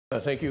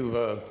Thank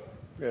you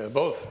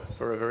both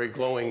for a very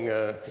glowing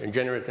and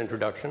generous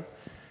introduction.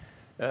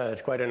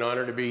 It's quite an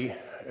honor to be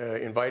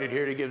invited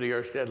here to give the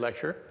Ørsted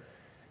lecture.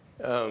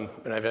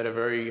 And I've had a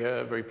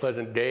very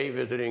pleasant day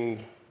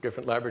visiting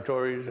different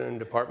laboratories and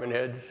department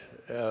heads.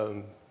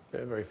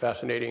 Very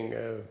fascinating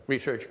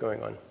research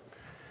going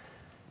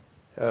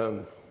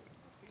on.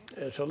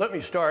 So let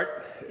me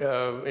start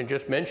and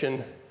just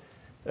mention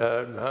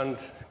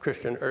Hans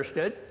Christian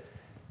Ørsted.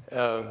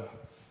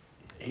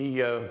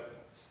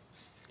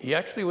 He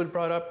actually was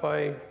brought up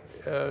by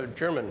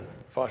German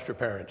foster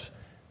parents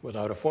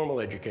without a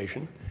formal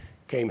education,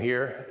 came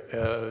here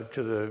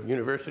to the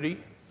university,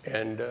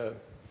 and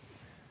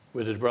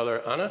with his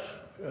brother Hannes,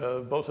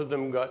 both of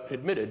them got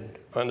admitted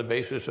on the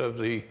basis of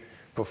the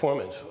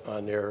performance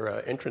on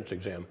their entrance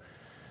exam.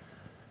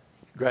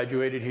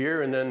 Graduated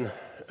here, and then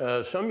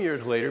some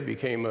years later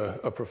became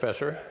a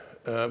professor,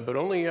 but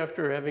only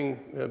after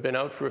having been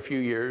out for a few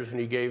years, and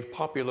he gave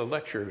popular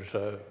lectures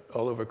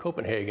all over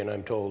Copenhagen,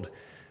 I'm told,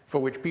 for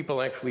which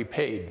people actually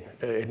paid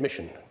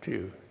admission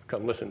to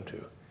come listen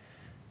to.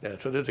 Yeah,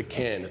 so there's a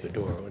can at the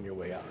door on your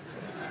way out.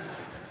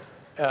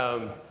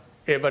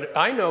 Yeah, but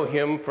I know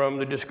him from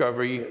the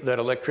discovery that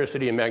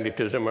electricity and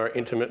magnetism are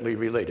intimately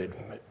related.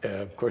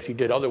 Of course, he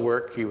did other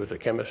work. He was a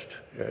chemist,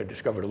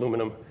 discovered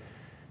aluminum.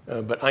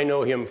 But I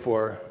know him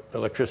for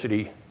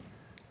electricity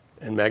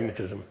and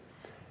magnetism.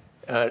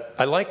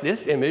 I like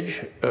this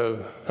image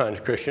of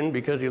Hans Christian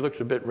because he looks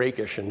a bit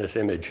rakish in this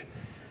image.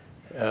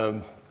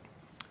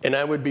 And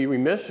I would be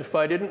remiss if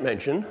I didn't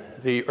mention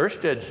the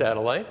Ørsted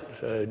satellite.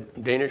 It's a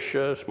Danish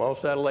small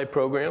satellite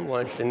program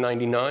launched in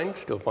 '99,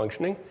 still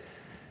functioning.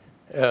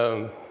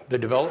 The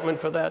development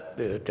for that,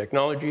 the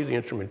technology, the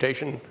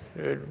instrumentation,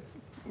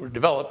 were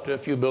developed a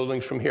few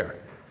buildings from here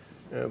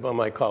by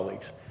my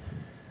colleagues.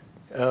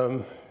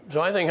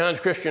 So I think Hans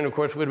Christian, of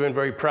course, would have been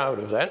very proud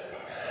of that.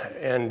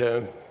 And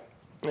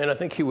I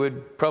think he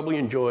would probably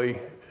enjoy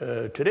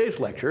today's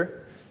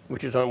lecture,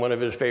 which is on one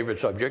of his favorite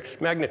subjects,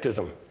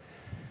 magnetism.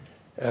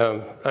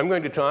 I'm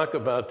going to talk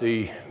about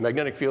the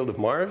magnetic field of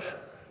Mars.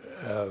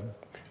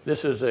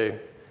 This is an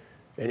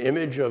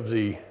image of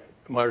the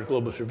Mars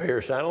Global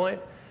Surveyor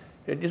satellite.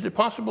 Is it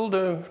possible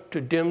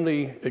to dim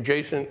the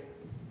adjacent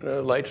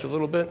lights a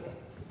little bit?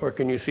 Or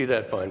can you see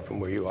that fine from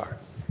where you are?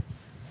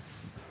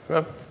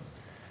 Well,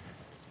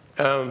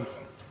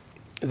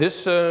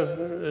 this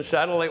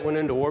satellite went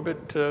into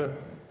orbit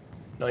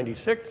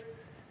 '96.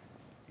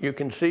 You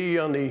can see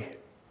on the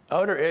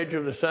outer edge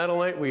of the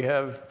satellite, we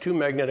have two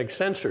magnetic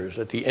sensors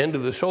at the end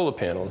of the solar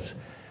panels.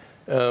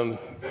 And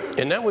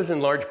that was in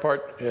large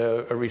part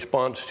a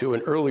response to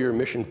an earlier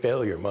mission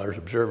failure, Mars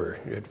Observer.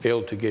 It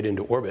failed to get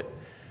into orbit.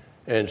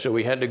 And so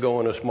we had to go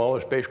on a smaller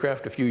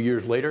spacecraft a few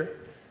years later.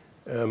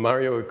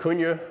 Mario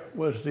Acuna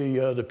was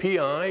the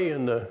PI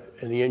and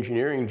the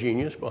engineering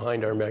genius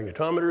behind our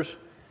magnetometers.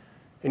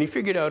 And he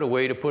figured out a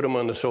way to put them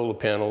on the solar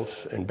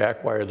panels and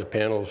backwire the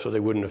panels so they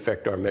wouldn't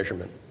affect our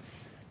measurement.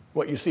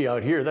 What you see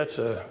out here, that's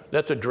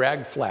a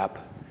drag flap.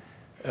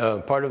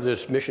 Part of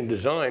this mission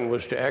design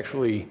was to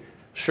actually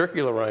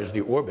circularize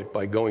the orbit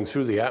by going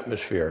through the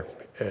atmosphere,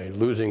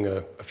 losing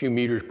a few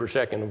meters per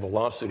second of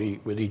velocity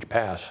with each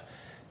pass,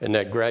 and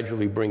that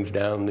gradually brings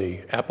down the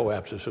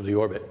apoapsis of the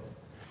orbit.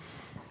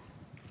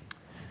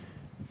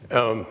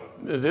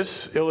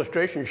 This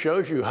illustration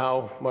shows you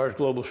how Mars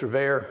Global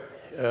Surveyor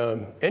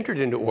entered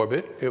into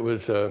orbit. It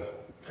was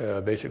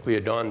basically a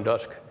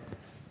dawn-dusk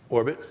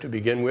orbit to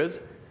begin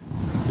with.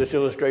 This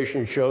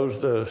illustration shows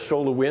the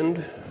solar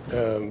wind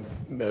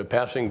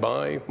passing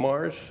by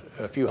Mars,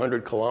 a few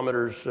hundred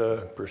kilometers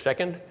per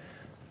second,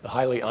 the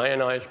highly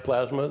ionized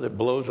plasma that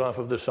blows off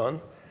of the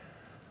sun.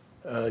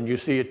 And you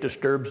see it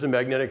disturbs the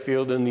magnetic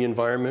field in the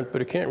environment,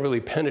 but it can't really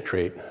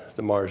penetrate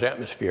the Mars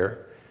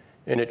atmosphere.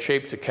 And it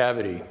shapes a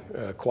cavity,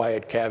 a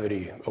quiet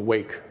cavity,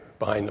 awake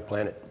behind the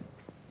planet.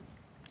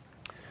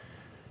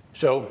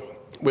 So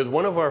with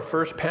one of our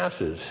first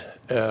passes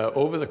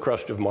over the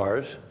crust of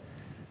Mars,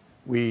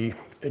 we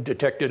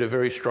detected a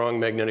very strong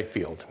magnetic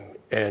field.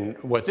 And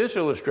what this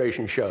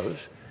illustration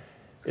shows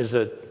is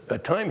a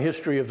time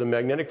history of the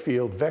magnetic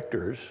field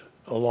vectors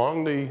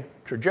along the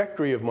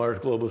trajectory of Mars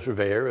Global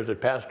Surveyor as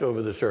it passed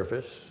over the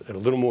surface at a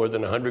little more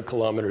than 100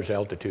 kilometers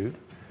altitude.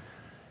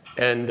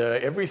 And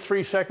every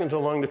 3 seconds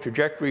along the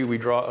trajectory, we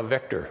draw a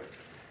vector.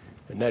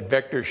 And that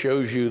vector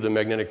shows you the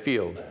magnetic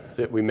field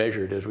that we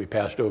measured as we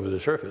passed over the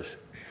surface.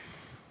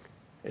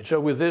 And so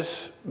with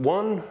this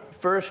one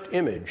first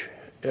image,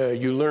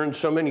 you learn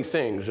so many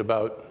things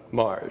about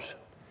Mars.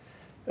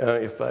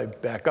 If I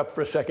back up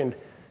for a second,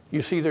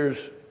 you see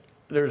there's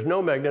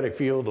no magnetic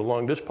field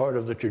along this part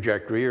of the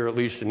trajectory, or at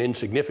least an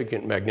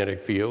insignificant magnetic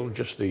field,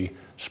 just the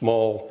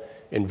small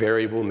and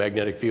variable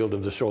magnetic field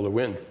of the solar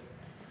wind.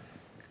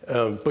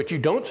 But you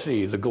don't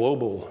see the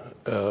global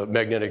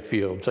magnetic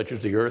field, such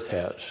as the Earth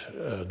has,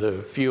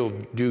 the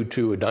field due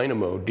to a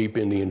dynamo deep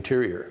in the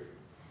interior.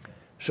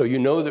 So you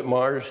know that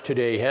Mars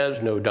today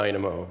has no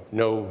dynamo,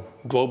 no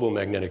global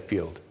magnetic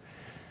field.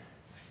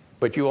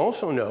 But you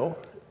also know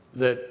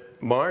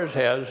that Mars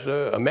has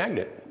a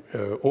magnet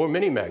or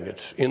mini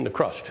magnets in the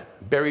crust,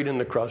 buried in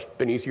the crust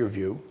beneath your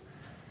view.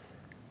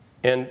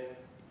 And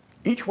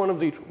each one of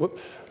these,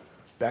 whoops,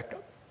 backed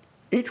up.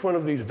 Each one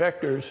of these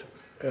vectors,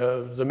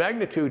 the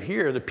magnitude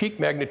here, the peak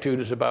magnitude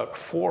is about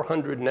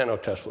 400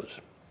 nanoteslas.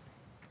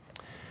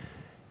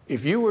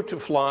 If you were to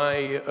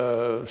fly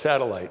a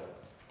satellite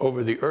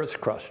over the Earth's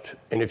crust,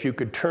 and if you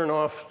could turn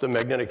off the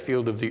magnetic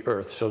field of the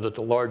Earth so that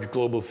the large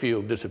global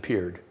field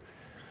disappeared,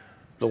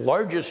 the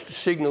largest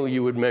signal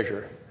you would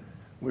measure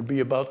would be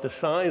about the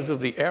size of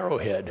the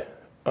arrowhead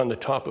on the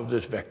top of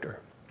this vector.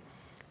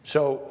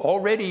 So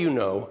already you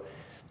know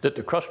that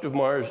the crust of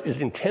Mars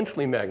is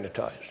intensely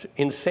magnetized,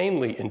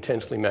 insanely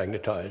intensely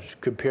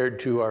magnetized compared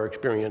to our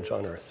experience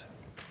on Earth.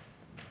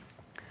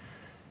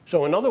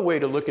 So another way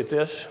to look at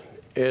this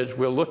is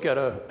we'll look at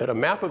a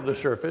map of the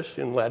surface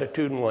in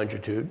latitude and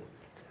longitude.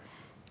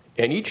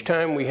 And each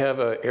time we have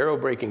an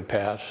aerobraking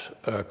pass,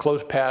 a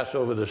close pass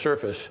over the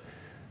surface,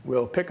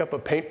 we'll pick up a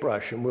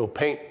paintbrush and we'll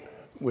paint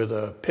with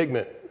a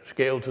pigment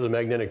scaled to the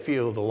magnetic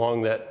field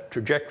along that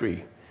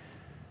trajectory.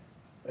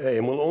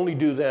 And we'll only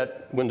do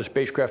that when the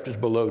spacecraft is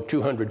below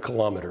 200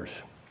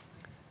 kilometers.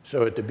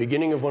 So at the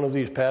beginning of one of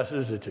these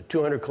passes, it's at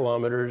 200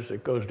 kilometers,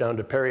 it goes down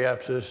to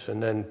periapsis,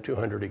 and then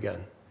 200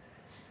 again.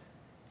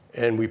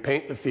 And we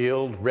paint the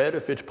field red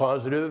if it's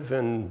positive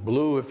and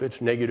blue if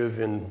it's negative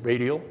in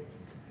radial.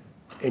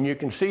 And you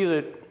can see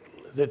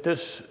that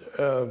this,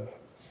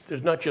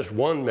 there's not just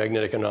one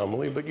magnetic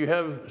anomaly, but you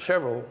have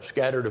several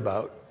scattered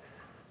about.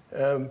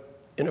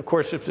 And of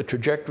course, if the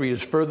trajectory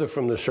is further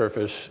from the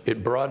surface,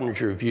 it broadens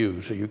your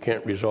view, so you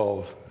can't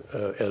resolve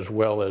as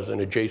well as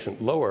an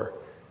adjacent lower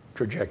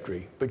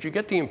trajectory. But you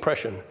get the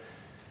impression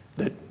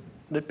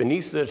that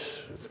beneath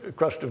this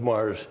crust of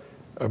Mars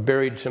are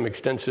buried some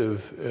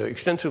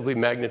extensively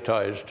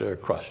magnetized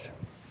crust.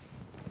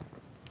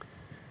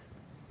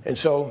 And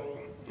so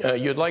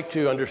you'd like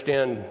to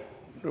understand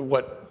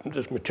what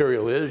this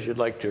material is. You'd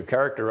like to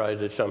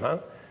characterize it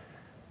somehow.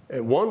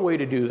 And one way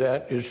to do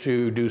that is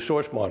to do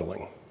source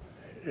modeling.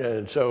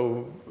 And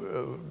so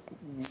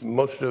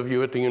most of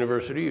you at the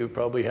university, you've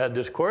probably had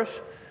this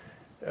course.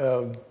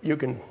 You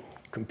can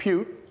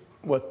compute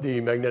what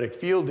the magnetic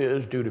field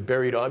is due to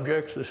buried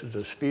objects. This is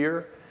a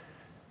sphere.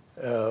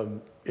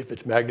 If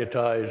it's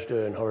magnetized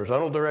in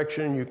horizontal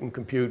direction, you can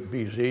compute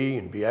BZ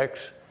and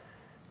BX.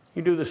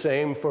 You do the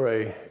same for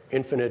an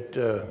infinite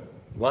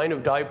line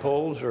of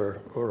dipoles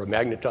or a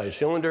magnetized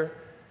cylinder,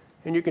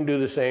 and you can do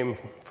the same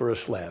for a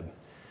slab.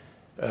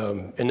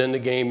 And then the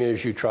game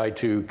is you try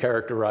to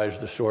characterize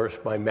the source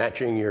by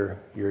matching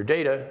your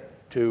data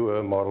to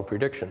a model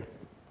prediction.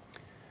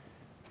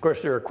 Of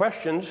course, there are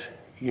questions.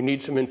 You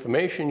need some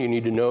information. You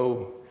need to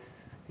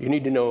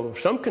know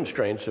some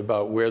constraints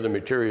about where the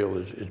material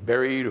is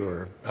buried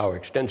or how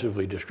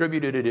extensively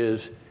distributed it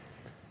is.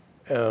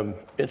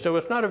 And so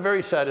it's not a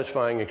very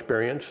satisfying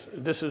experience.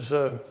 This is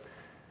an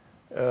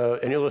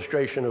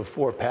illustration of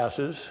 4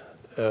 passes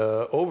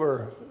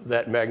over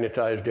that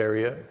magnetized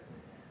area.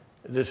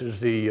 This is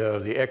the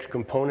X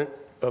component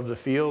of the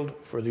field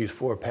for these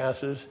 4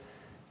 passes,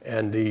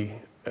 and the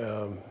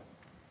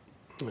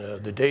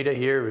data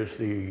here is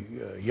the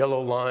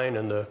yellow line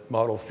and the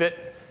model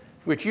fit,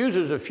 which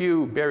uses a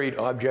few buried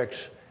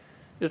objects.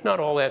 It's not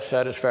all that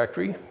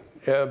satisfactory,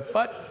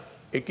 but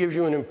it gives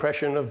you an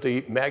impression of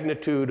the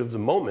magnitude of the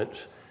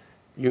moments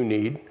you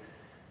need.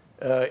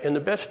 And the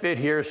best fit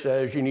here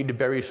says you need to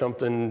bury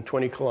something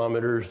 20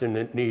 kilometers, and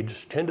it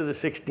needs 10 to the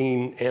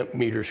 16 amp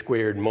meter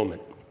squared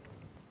moment.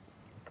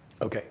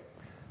 Okay,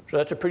 so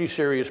that's a pretty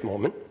serious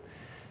moment.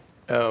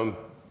 10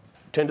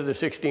 to the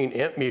 16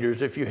 amp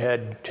meters, if you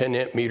had 10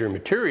 amp meter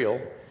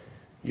material,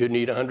 you'd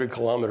need 100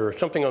 kilometer,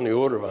 something on the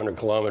order of 100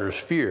 kilometer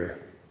sphere.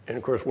 And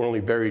of course, we're only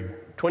buried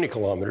 20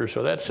 kilometers,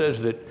 so that says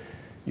that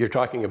you're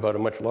talking about a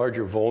much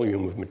larger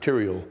volume of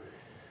material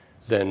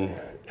than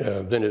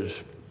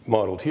is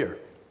modeled here.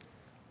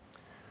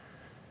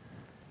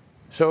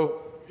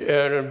 So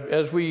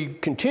as we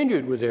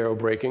continued with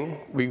aerobraking,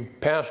 we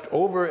passed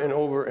over and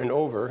over and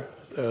over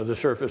the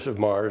surface of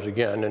Mars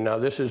again, and now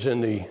this is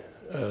in the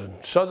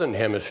southern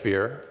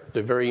hemisphere,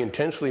 the very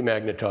intensely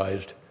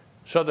magnetized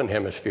southern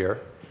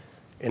hemisphere.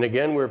 And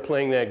again, we're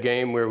playing that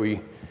game where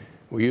we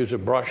use a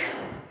brush,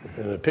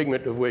 the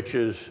pigment of which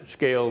is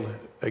scaled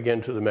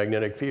again to the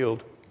magnetic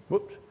field.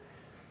 Whoops.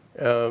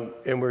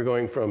 And we're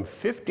going from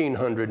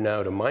 1,500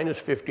 now to minus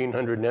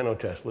 1,500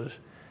 nanoteslas.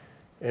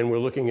 And we're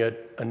looking at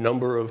a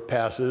number of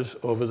passes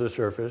over the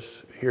surface.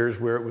 Here's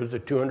where it was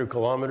at 200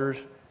 kilometers,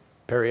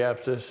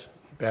 periapsis,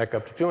 back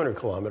up to 200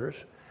 kilometers.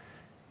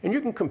 And you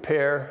can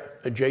compare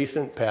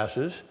adjacent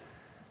passes.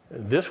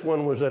 This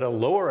one was at a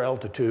lower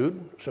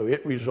altitude, so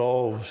it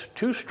resolves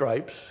 2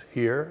 stripes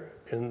here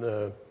in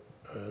the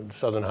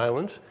southern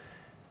highlands.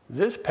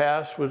 This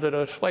pass was at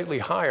a slightly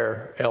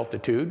higher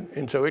altitude,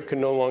 and so it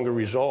can no longer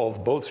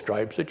resolve both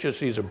stripes. It just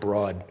sees a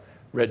broad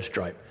red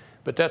stripe.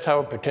 But that's how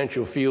a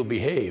potential field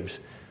behaves.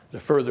 The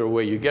further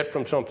away you get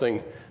from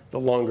something, the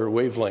longer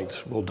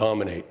wavelengths will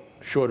dominate.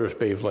 Shorter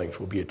wavelengths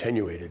will be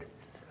attenuated.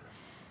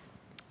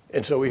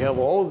 And so we have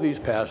all of these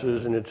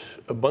passes, and it's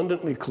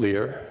abundantly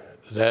clear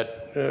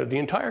that the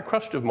entire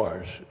crust of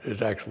Mars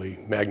is actually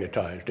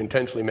magnetized,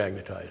 intensely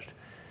magnetized.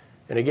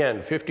 And again,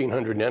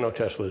 1,500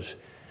 nanoteslas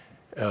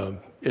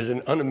is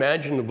an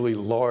unimaginably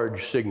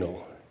large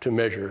signal to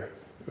measure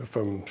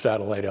from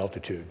satellite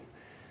altitude.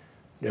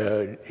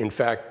 In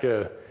fact,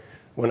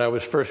 when I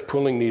was first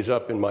pulling these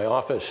up in my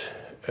office,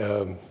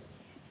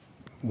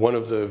 one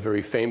of the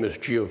very famous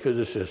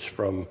geophysicists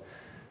from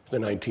the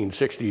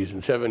 1960s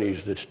and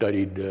 70s that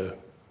studied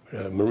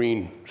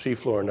marine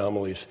seafloor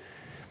anomalies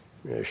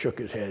shook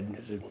his head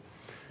and said,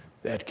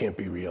 "That can't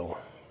be real.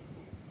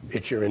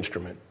 It's your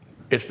instrument.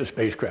 It's the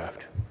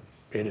spacecraft.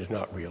 It is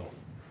not real."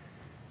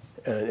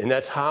 And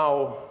that's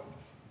how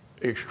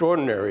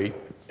extraordinary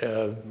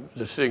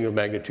the signal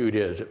magnitude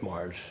is at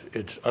Mars.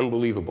 It's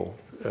unbelievable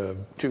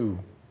to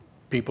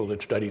people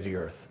that study the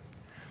Earth.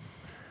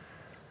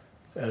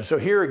 So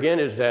here again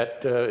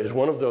is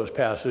one of those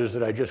passes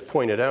that I just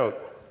pointed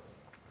out.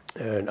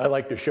 And I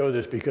like to show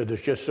this because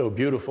it's just so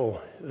beautiful.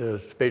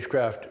 The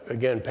spacecraft,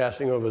 again,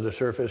 passing over the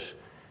surface.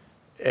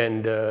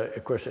 And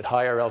of course, at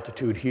higher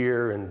altitude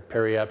here and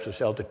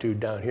periapsis altitude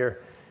down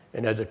here.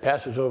 And as it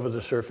passes over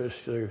the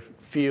surface, the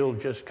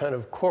field just kind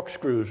of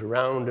corkscrews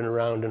around and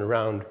around and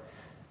around,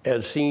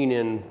 as seen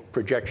in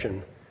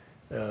projection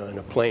in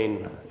a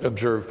plane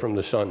observed from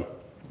the sun.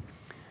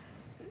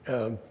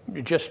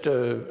 Just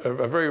a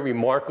very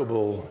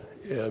remarkable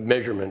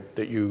measurement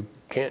that you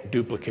can't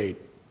duplicate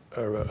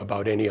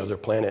about any other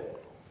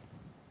planet.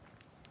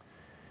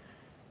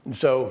 And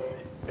so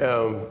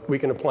we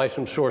can apply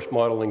some source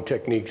modeling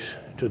techniques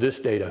to this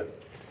data.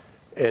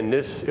 And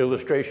this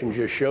illustration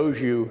just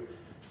shows you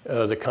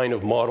the kind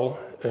of model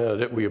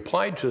that we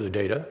applied to the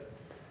data.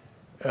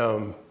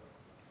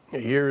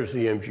 Here's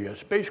the MGS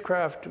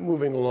spacecraft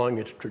moving along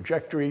its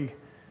trajectory.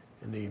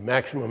 And the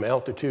maximum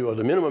altitude, or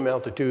the minimum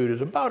altitude,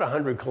 is about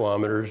 100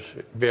 kilometers.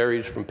 It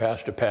varies from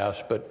pass to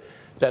pass, but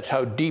that's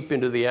how deep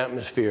into the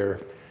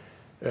atmosphere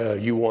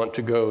you want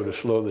to go to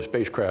slow the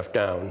spacecraft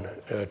down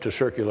to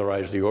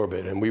circularize the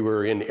orbit. And we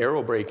were in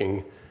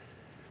aerobraking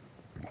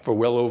for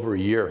well over a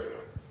year,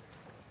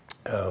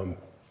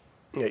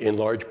 in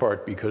large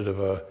part because of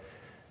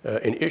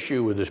an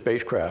issue with the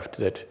spacecraft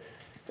that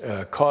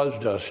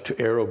caused us to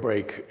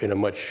aerobrake in a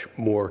much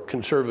more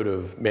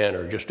conservative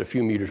manner, just a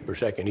few meters per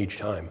second each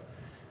time.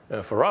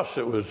 For us,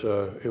 it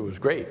was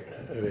great.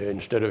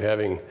 Instead of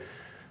having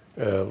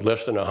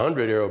less than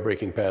 100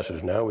 aerobraking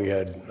passes now, we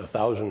had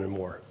 1,000 or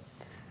more.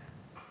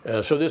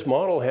 So this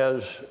model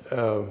has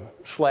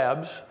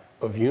slabs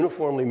of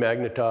uniformly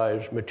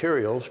magnetized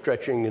material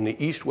stretching in the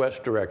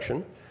east-west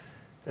direction,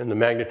 and the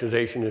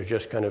magnetization is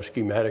just kind of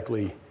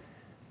schematically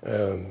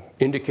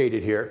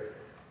indicated here.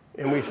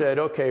 And we said,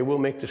 okay, we'll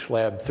make the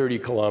slab 30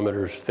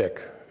 kilometers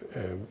thick.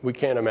 We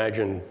can't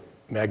imagine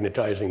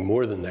magnetizing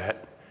more than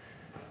that.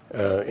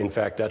 In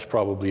fact, that's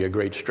probably a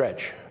great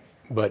stretch.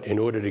 But in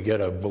order to get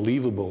a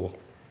believable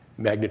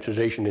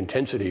magnetization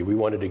intensity, we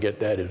wanted to get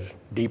that as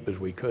deep as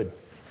we could.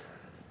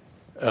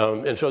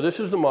 And so this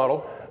is the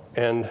model,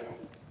 and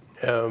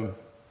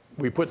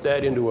we put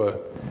that into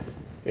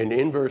an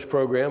inverse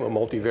program, a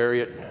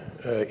multivariate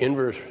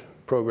inverse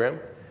program.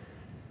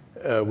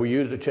 We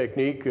used a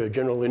technique, a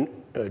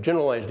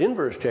generalized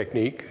inverse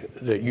technique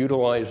that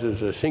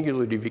utilizes a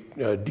singular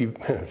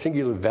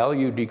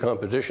value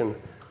decomposition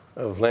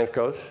of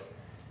Lanczos.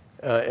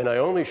 And I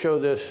only show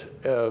this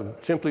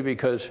simply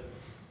because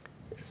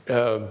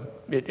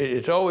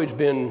it's always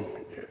been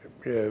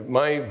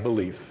my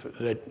belief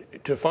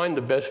that to find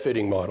the best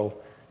fitting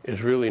model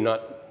is really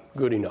not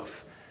good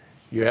enough.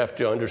 You have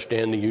to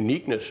understand the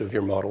uniqueness of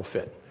your model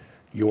fit.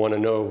 You want to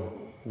know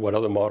what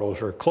other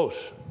models are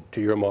close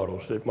to your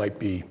models that might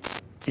be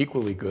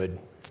equally good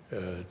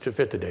to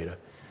fit the data.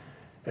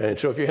 And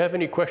so if you have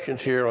any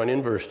questions here on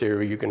inverse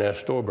theory, you can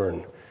ask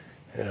Stolburn,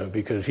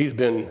 because he's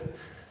been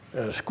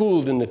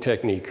schooled in the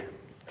technique.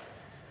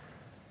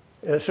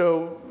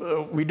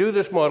 So we do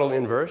this model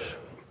inverse,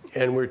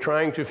 and we're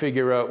trying to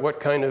figure out what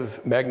kind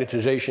of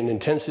magnetization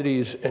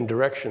intensities and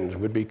directions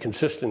would be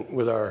consistent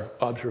with our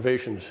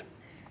observations.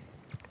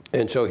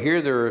 And so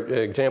here there are an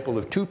example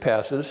of two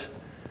passes.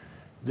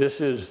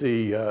 This is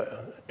the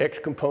X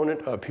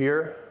component up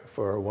here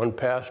for one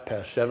pass,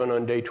 pass 7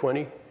 on day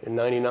 20 in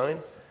 99.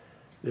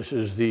 This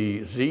is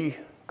the Z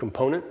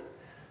component.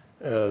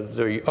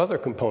 The other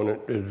component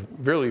is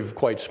really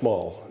quite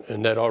small,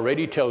 and that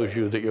already tells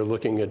you that you're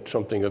looking at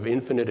something of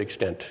infinite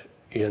extent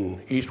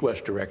in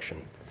east-west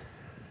direction.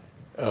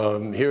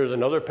 Here's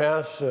another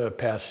pass,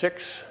 pass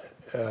 6.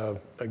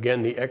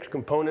 Again, the X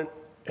component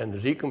and the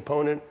Z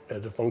component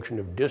as a function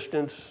of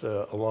distance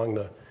along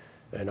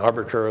an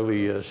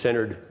arbitrarily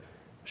centered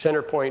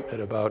center point at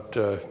about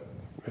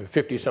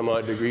 50 some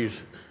odd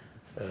degrees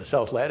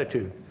south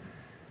latitude.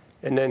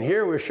 And then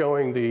here we're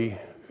showing the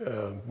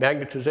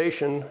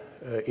magnetization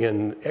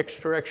in X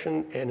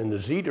direction and in the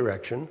Z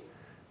direction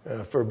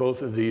for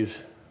both of these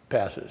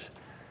passes.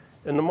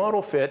 And the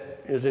model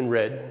fit is in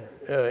red,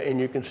 and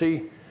you can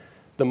see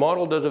the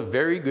model does a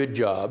very good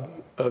job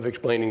of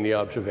explaining the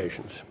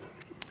observations.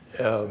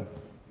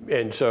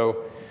 And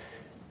so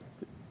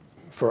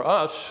for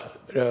us,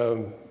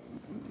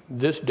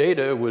 this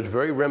data was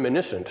very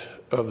reminiscent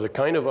of the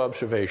kind of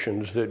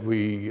observations that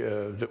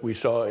we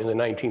saw in the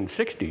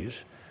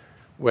 1960s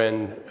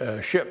when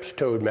ships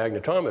towed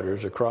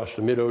magnetometers across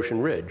the mid-ocean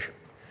ridge.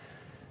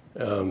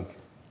 And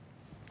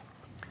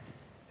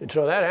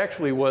so that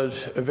actually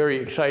was a very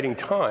exciting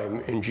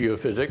time in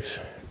geophysics.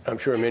 I'm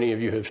sure many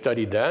of you have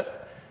studied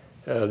that.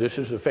 This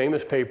is the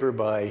famous paper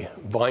by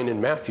Vine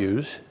and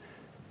Matthews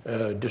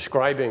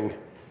describing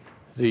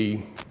the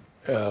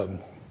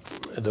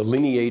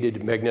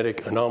lineated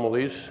magnetic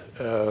anomalies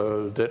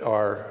that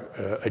are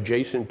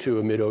adjacent to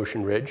a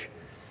mid-ocean ridge.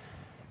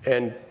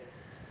 And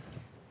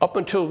up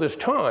until this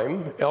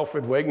time,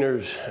 Alfred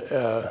Wegener's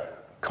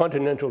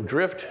continental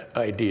drift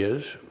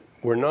ideas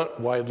were not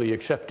widely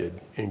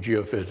accepted in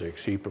geophysics.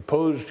 He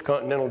proposed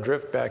continental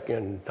drift back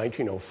in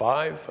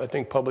 1905, I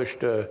think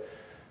published an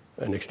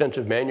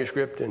extensive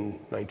manuscript in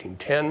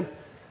 1910.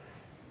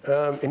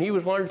 And he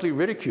was largely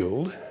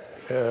ridiculed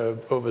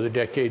over the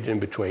decades in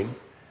between.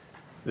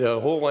 The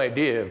whole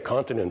idea of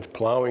continents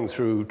plowing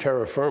through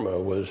terra firma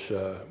was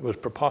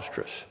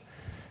preposterous.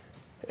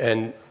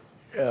 And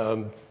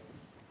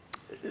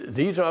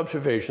these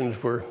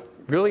observations were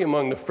really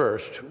among the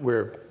first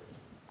where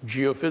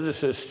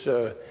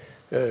geophysicists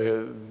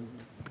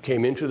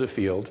came into the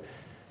field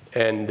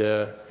and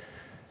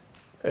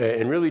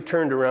really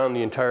turned around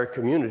the entire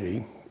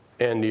community,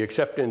 and the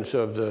acceptance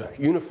of the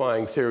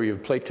unifying theory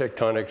of plate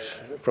tectonics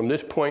from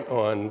this point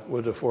on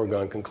was a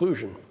foregone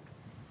conclusion.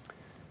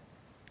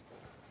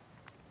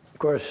 Of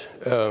course,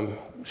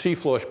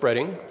 seafloor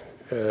spreading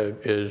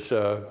is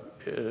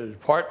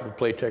part of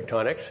plate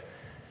tectonics.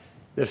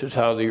 This is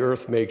how the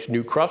Earth makes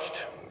new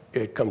crust.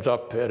 It comes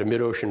up at a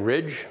mid-ocean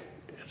ridge.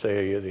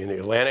 Say in the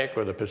Atlantic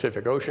or the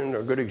Pacific Ocean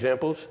are good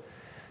examples.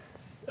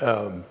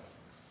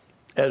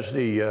 As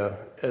the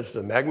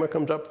magma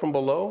comes up from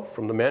below,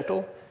 from the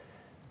mantle,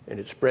 and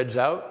it spreads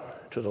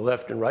out to the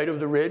left and right of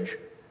the ridge,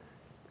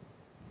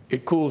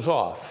 it cools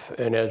off.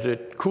 And as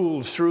it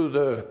cools through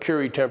the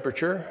Curie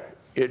temperature,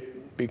 it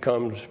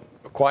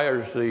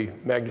acquires the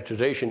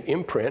magnetization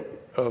imprint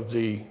of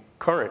the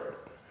current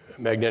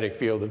magnetic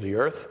field of the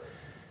Earth.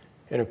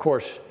 And of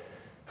course,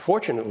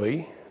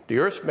 fortunately, the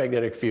Earth's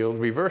magnetic field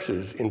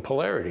reverses in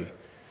polarity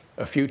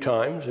a few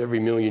times every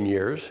million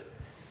years.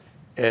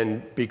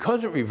 And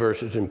because it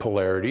reverses in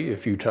polarity a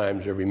few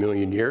times every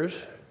million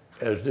years,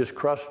 as this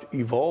crust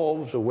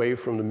evolves away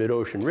from the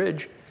mid-ocean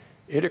ridge,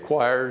 it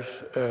acquires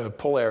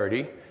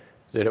polarity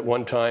that at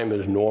one time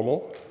is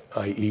normal,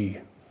 i.e.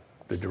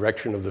 the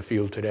direction of the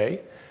field today.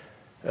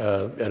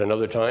 At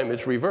another time,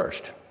 it's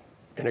reversed.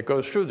 And it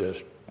goes through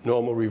this,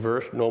 normal,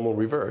 reverse, normal,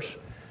 reverse.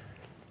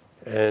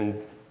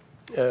 And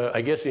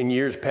I guess in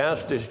years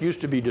past, this used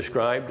to be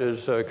described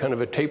as kind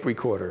of a tape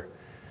recorder.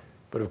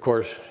 But of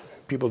course,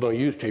 people don't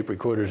use tape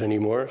recorders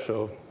anymore,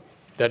 so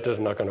that's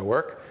not going to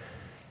work.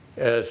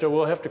 So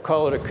we'll have to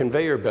call it a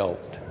conveyor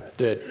belt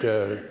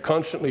that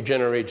constantly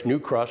generates new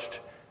crust.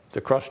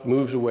 The crust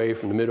moves away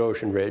from the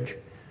mid-ocean ridge,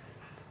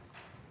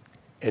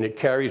 and it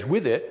carries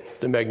with it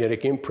the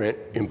magnetic imprint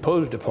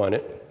imposed upon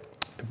it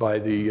by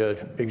the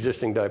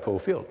existing dipole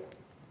field.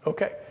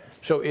 Okay,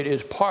 so it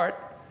is part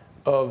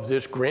of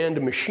this grand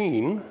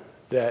machine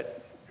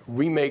that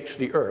remakes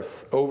the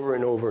Earth over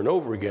and over and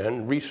over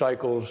again,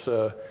 recycles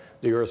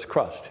the Earth's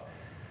crust.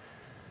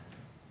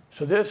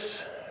 So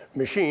this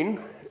machine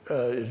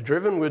is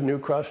driven with new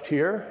crust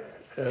here.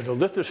 The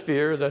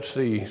lithosphere,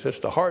 that's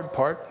the hard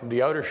part,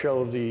 the outer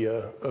shell of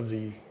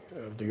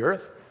the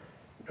Earth,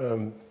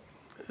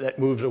 that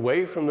moves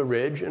away from the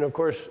ridge. And of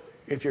course,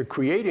 if you're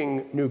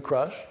creating new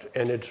crust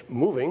and it's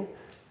moving,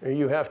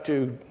 you have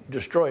to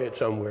destroy it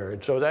somewhere.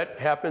 And so that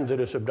happens at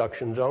a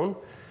subduction zone.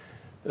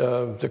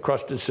 The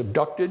crust is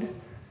subducted,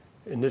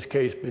 in this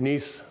case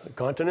beneath the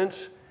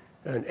continents.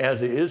 And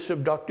as it is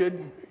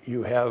subducted,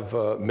 you have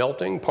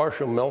melting,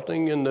 partial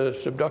melting in the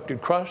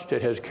subducted crust.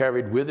 It has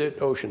carried with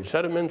it ocean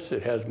sediments.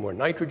 It has more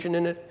nitrogen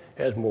in it,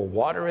 has more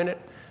water in it.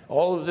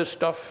 All of this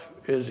stuff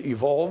is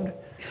evolved.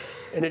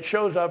 And it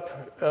shows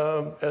up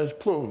as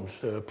plumes,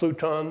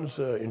 plutons,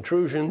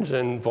 intrusions,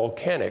 and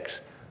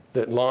volcanics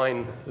that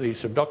line the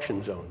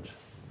subduction zones.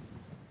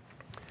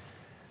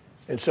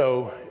 And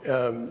so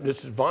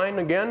this is Vine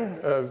again.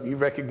 You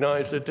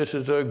recognize that this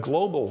is a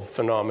global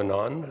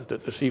phenomenon,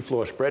 that the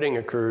seafloor spreading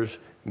occurs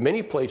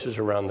many places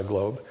around the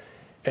globe.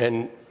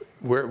 And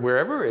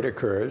wherever it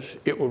occurs,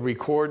 it will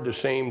record the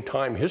same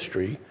time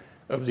history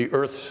of the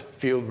Earth's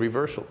field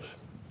reversals.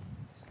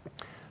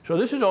 So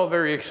this is all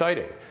very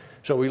exciting.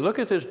 So we look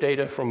at this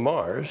data from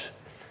Mars,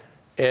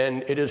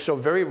 and it is so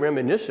very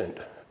reminiscent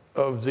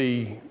of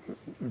the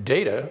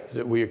data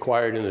that we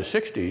acquired in the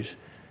 60s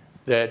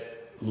that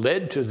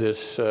led to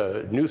this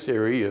new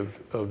theory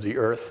of the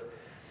Earth,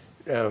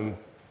 that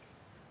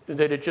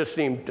it just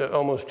seemed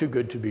almost too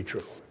good to be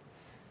true.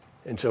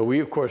 And so we,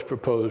 of course,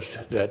 proposed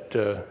that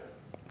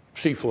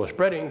seafloor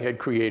spreading had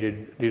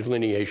created these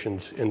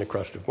lineations in the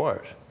crust of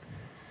Mars.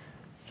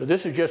 So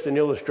this is just an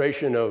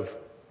illustration of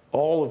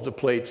all of the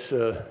plates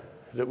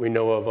that we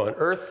know of on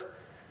Earth,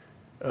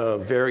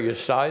 various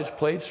size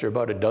plates. There are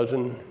about a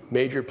dozen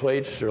major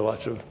plates. There are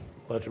lots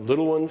lots of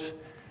little ones.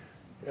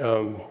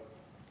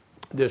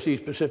 This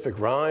East Pacific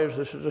rise,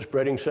 this is the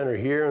spreading center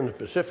here in the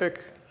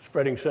Pacific,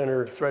 spreading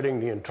center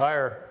threading the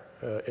entire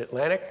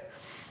Atlantic,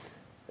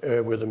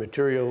 where the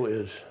material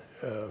is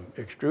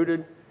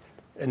extruded.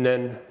 And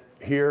then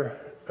here,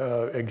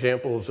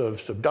 examples of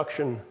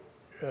subduction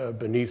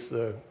beneath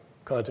the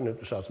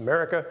continent of South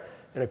America.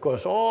 And of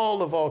course, all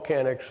the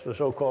volcanics, the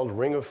so-called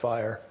ring of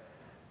fire,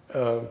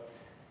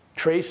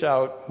 trace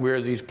out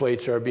where these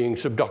plates are being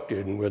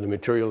subducted and where the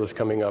material is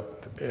coming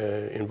up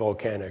in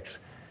volcanics.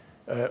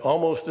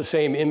 Almost the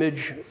same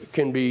image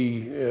can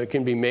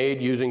be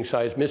made using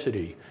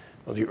seismicity.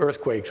 Well, the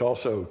earthquakes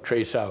also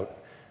trace out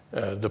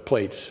the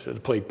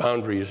plate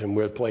boundaries and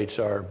where plates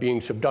are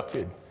being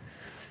subducted.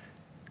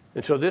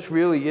 And so this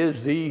really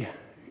is the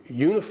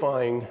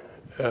unifying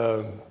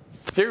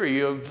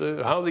theory of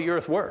how the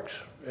Earth works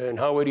and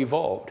how it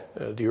evolved.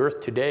 The Earth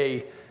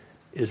today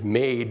is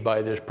made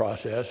by this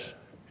process,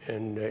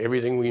 and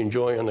everything we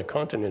enjoy on the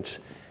continents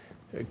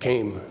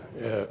came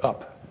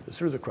up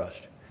through the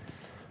crust.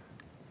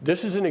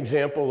 This is an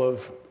example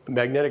of a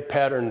magnetic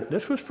pattern.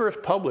 This was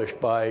first published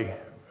by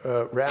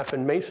Raff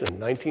and Mason,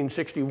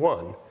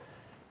 1961.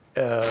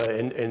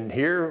 And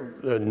here,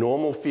 the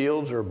normal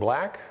fields are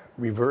black,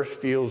 reverse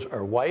fields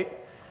are white.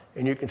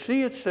 And you can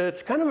see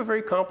it's kind of a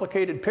very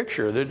complicated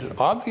picture. There's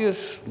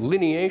obvious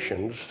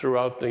lineations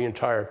throughout the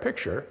entire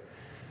picture,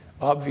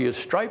 obvious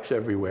stripes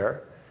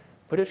everywhere,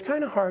 but it's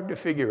kind of hard to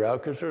figure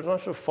out because there's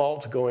lots of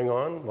faults going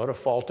on, a lot of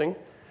faulting.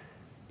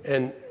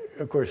 And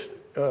of course,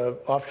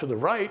 off to the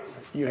right,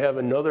 you have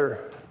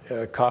another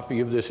copy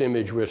of this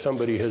image where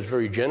somebody has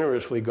very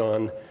generously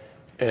gone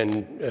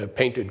and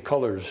painted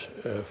colors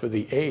for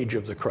the age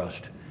of the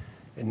crust.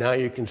 And now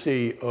you can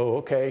see, oh,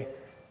 okay,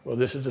 well,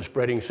 this is the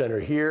spreading center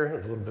here.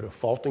 There's a little bit of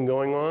faulting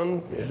going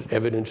on, as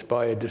evidenced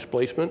by a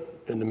displacement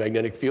in the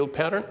magnetic field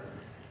pattern.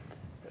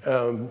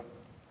 A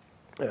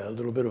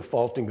little bit of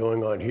faulting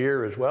going on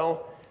here as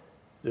well.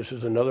 This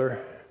is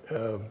another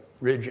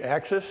ridge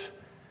axis,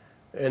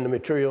 and the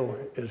material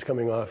is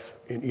coming off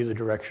in either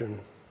direction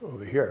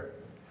over here.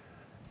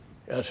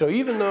 So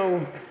even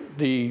though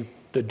the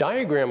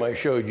diagram I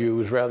showed you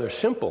was rather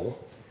simple,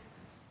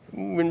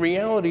 in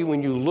reality,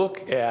 when you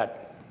look at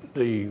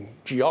the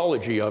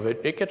geology of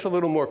it, it gets a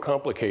little more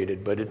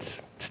complicated, but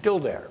it's still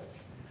there.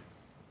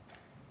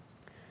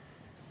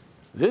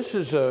 This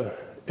is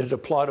a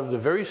plot of the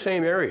very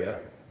same area.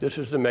 This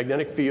is the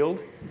magnetic field.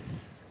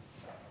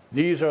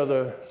 These are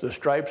the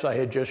stripes I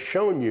had just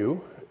shown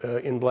you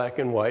in black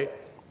and white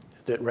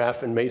that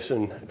Raff and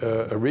Mason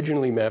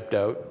originally mapped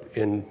out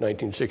in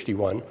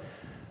 1961.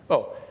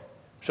 Oh,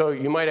 so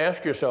you might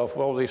ask yourself,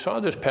 well, they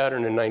saw this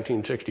pattern in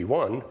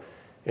 1961,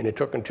 and it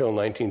took until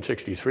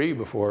 1963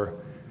 before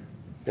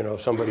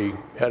somebody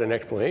had an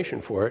explanation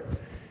for it.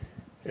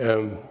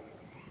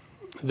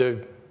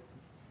 The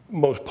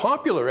most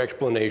popular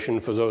explanation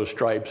for those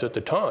stripes at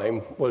the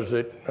time was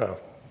that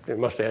it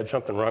must have had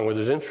something wrong with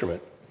his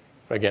instrument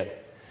again.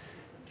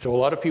 So a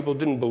lot of people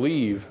didn't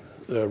believe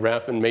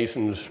Raff and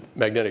Mason's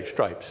magnetic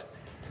stripes.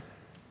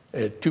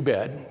 Too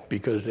bad,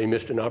 because they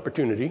missed an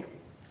opportunity.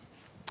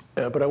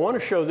 But I want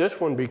to show this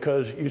one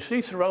because you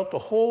see throughout the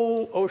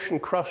whole ocean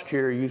crust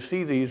here, you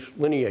see these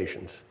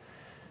lineations.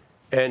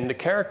 And the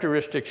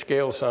characteristic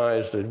scale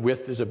size, the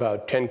width is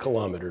about 10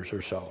 kilometers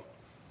or so.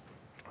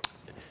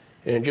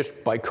 And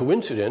just by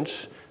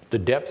coincidence, the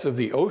depth of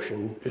the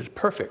ocean is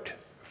perfect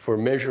for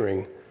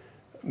measuring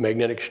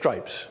magnetic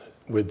stripes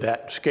with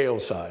that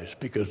scale size,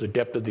 because the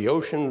depth of the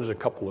ocean is a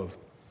couple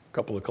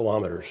of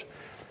kilometers.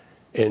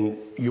 And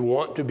you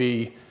want to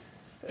be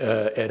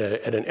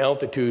at an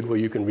altitude where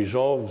you can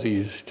resolve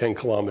these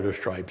 10-kilometer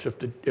stripes.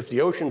 If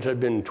the oceans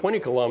had been 20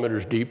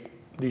 kilometers deep,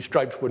 these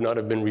stripes would not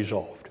have been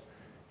resolved.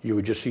 You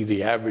would just see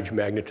the average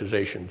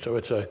magnetization. So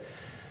it's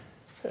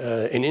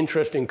an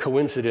interesting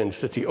coincidence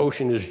that the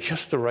ocean is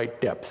just the right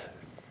depth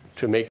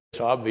to make this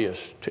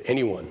obvious to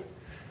anyone.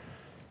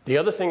 The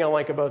other thing I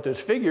like about this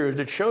figure is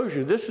it shows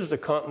you this is the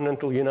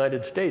continental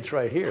United States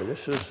right here.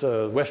 This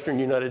is western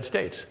United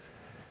States.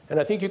 And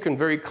I think you can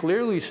very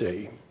clearly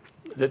see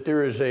that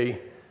there is a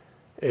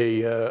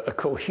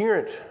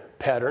coherent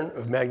pattern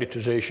of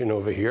magnetization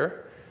over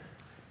here,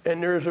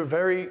 and there is a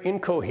very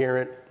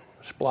incoherent,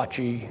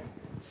 splotchy,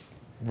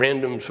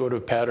 random sort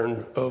of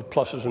pattern of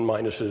pluses and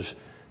minuses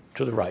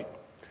to the right.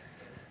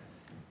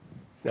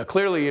 Now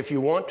clearly, if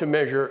you want to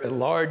measure a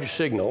large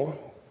signal,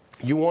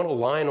 you want to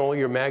line all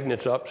your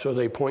magnets up so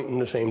they point in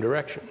the same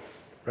direction,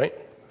 right?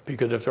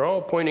 Because if they're all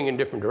pointing in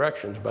different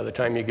directions, by the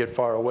time you get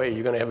far away,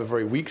 you're going to have a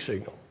very weak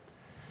signal.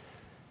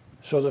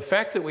 So the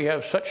fact that we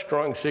have such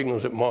strong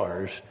signals at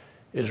Mars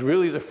is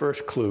really the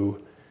first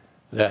clue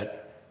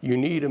that you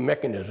need a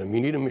mechanism,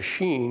 you need a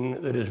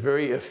machine that is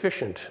very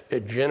efficient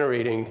at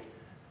generating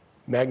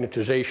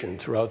magnetization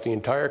throughout the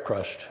entire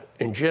crust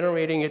and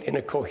generating it in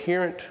a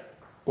coherent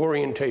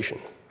orientation.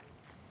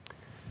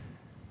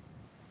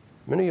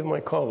 Many of my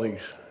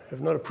colleagues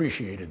have not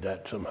appreciated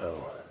that somehow.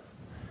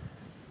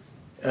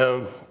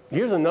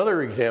 Here's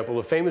another example,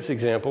 a famous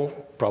example,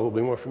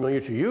 probably more familiar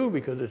to you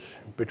because it's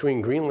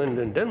between Greenland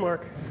and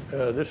Denmark.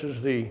 This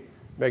is the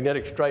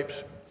magnetic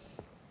stripes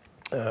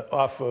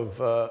off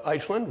of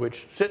Iceland,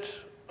 which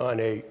sits on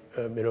a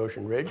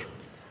mid-ocean ridge.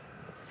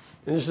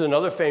 And this is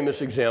another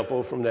famous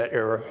example from that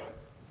era.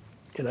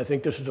 And I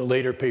think this is a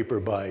later paper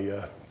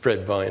by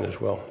Fred Vine as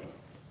well.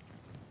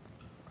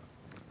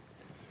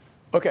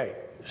 Okay,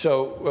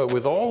 so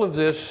with all of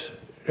this,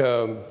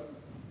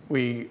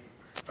 we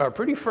are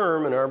pretty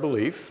firm in our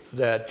belief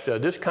that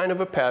this kind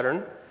of a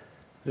pattern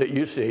that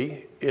you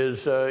see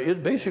is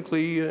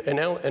basically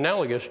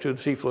analogous to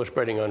the seafloor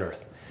spreading on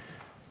Earth.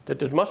 That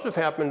this must have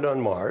happened on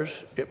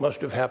Mars. It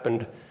must have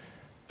happened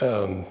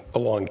a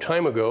long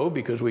time ago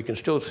because we can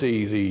still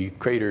see the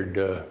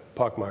cratered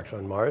pockmarks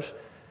on Mars.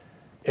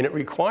 And it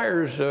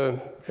requires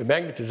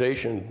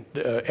magnetization,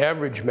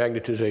 average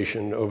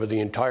magnetization over the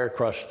entire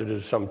crust that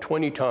is some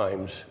 20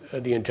 times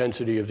the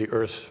intensity of the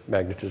Earth's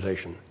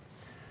magnetization.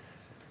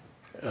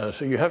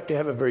 So you have to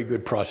have a very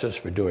good process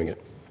for doing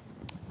it.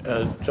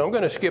 So I'm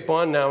going to skip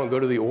on now and go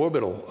to the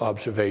orbital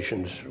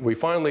observations. We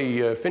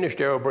finally finished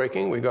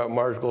aerobraking. We got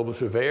Mars Global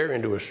Surveyor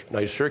into a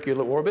nice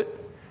circular orbit.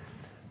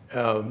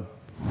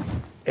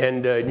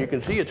 And you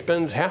can see it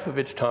spends half of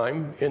its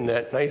time in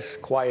that nice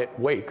quiet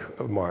wake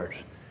of Mars.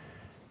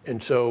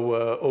 And so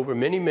over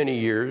many, many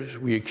years,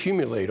 we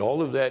accumulate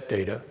all of that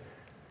data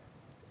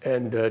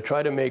and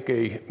try to make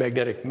a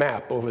magnetic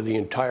map over the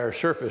entire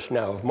surface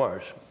now of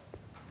Mars.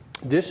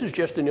 This is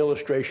just an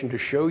illustration to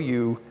show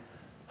you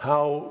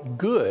how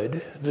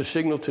good the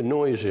signal to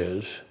noise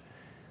is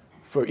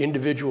for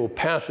individual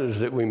passes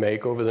that we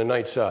make over the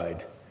night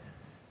side.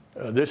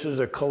 This is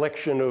a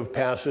collection of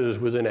passes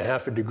within a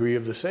half a degree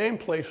of the same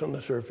place on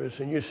the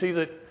surface, and you see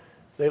that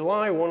they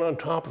lie one on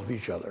top of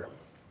each other.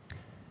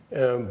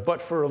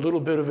 But for a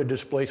little bit of a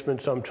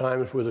displacement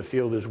sometimes where the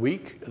field is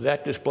weak,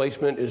 that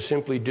displacement is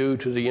simply due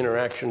to the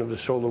interaction of the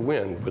solar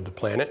wind with the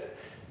planet.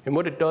 And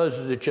what it does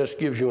is it just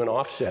gives you an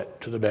offset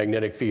to the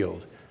magnetic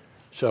field.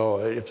 So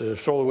if the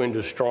solar wind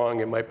is strong,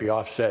 it might be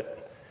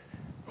offset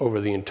over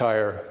the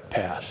entire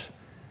pass.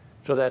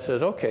 So that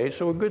says, okay,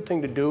 so a good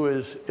thing to do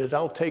is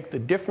I'll take the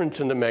difference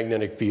in the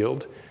magnetic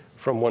field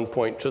from one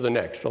point to the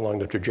next along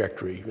the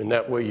trajectory. And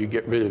that way you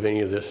get rid of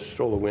any of this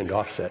solar wind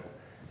offset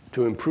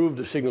to improve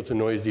the signal to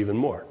noise even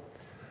more.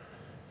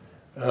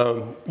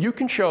 You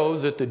can show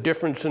that the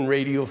difference in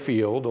radial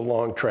field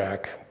along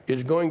track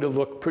is going to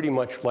look pretty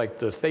much like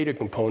the theta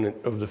component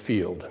of the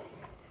field.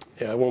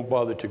 I won't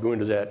bother to go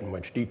into that in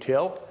much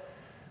detail,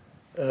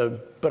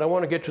 but I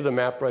want to get to the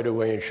map right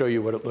away and show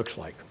you what it looks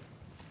like.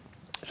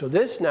 So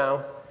this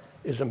now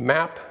is a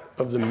map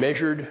of the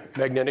measured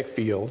magnetic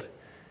field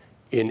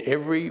in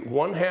every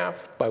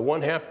 1/2 by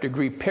 1/2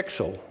 degree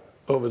pixel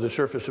over the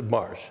surface of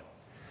Mars.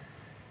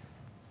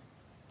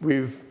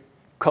 We've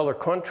color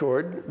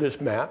contoured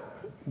this map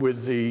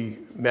with the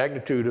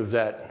magnitude of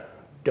that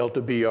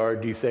delta BR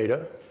d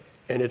theta,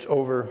 and it's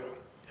over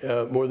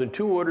more than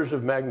 2 orders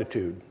of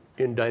magnitude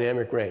in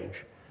dynamic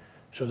range.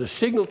 So the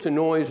signal to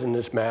noise in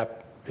this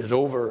map is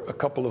over a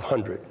couple of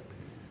hundred.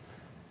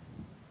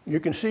 You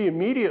can see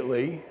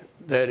immediately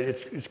that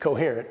it's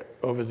coherent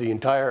over the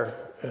entire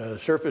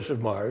surface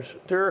of Mars.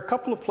 There are a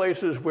couple of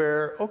places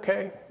where,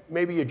 okay,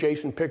 maybe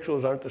adjacent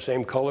pixels aren't the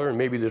same color, and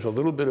maybe there's a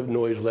little bit of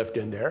noise left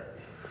in there.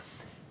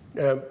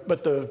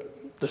 But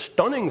the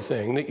stunning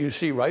thing that you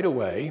see right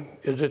away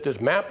is that this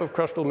map of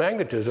crustal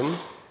magnetism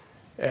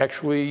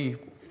actually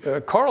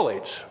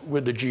correlates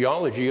with the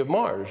geology of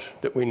Mars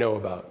that we know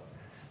about.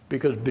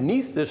 Because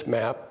beneath this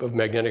map of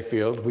magnetic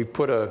field, we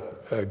put a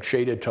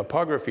shaded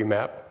topography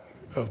map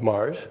of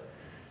Mars.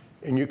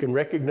 And you can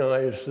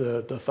recognize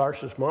the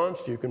Tharsis Mons.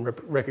 You can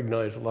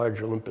recognize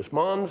large Olympus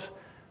Mons,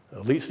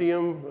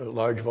 Elysium,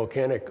 large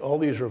volcanic. All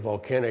these are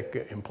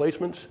volcanic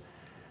emplacements.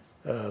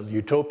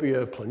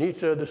 Utopia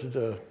Planeta, this is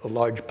a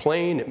large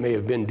plain. It may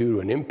have been due to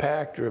an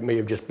impact, or it may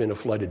have just been a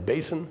flooded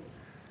basin.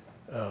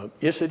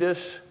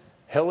 Isidis,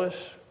 Hellas,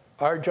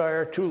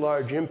 Argyre, 2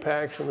 large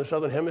impacts in the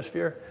southern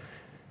hemisphere.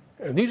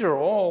 These are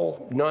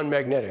all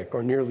non-magnetic,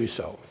 or nearly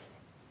so.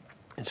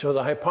 And so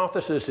the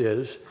hypothesis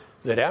is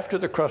that after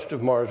the crust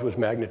of Mars was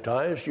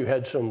magnetized, you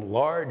had some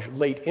large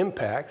late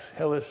impacts,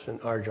 Hellas and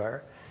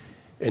Argyre,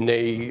 and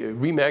they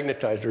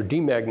remagnetized or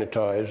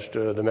demagnetized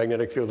the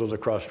magnetic field of the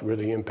crust where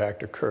the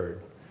impact occurred.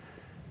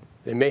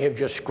 They may have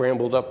just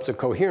scrambled up the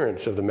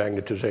coherence of the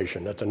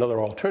magnetization. That's another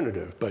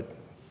alternative, but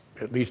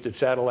at least at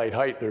satellite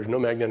height, there's no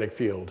magnetic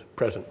field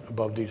present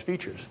above these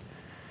features.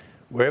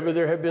 Wherever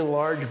there have been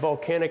large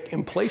volcanic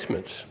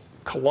emplacements,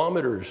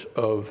 kilometers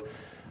of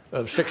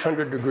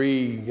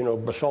 600-degree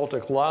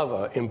basaltic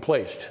lava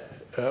emplaced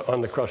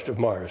on the crust of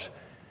Mars,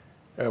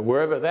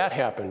 wherever that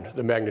happened,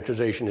 the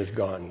magnetization is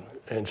gone.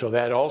 And so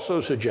that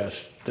also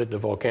suggests that the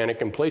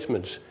volcanic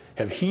emplacements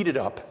have heated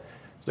up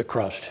the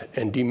crust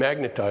and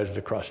demagnetized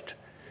the crust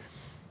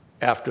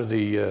after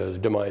the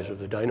demise of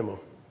the dynamo.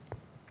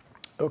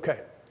 Okay.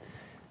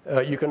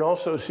 You can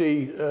also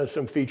see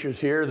some features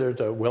here.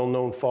 There's a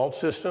well-known fault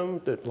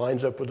system that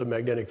lines up with the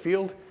magnetic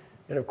field.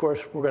 And of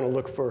course, we're going to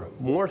look for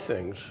more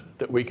things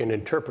that we can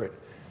interpret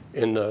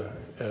in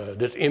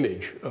this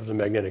image of the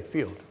magnetic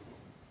field.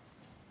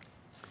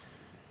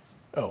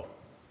 Oh,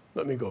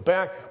 let me go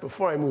back.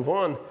 Before I move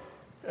on,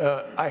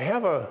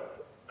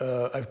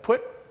 I've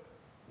put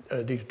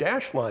these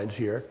dashed lines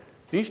here.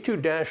 These two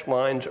dashed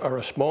lines are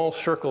a small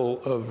circle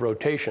of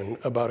rotation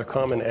about a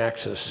common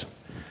axis.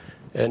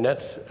 And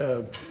that's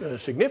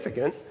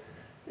significant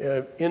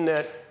in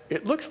that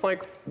it looks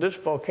like this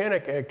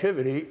volcanic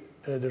activity,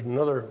 there's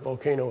another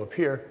volcano up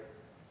here,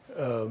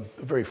 a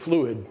very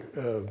fluid,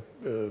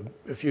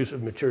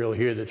 effusive material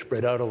here that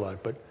spread out a lot.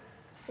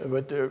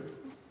 But there,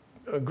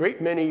 a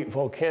great many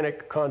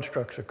volcanic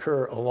constructs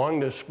occur along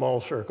this small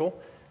circle,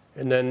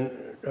 and then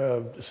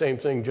the same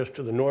thing just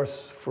to the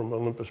north from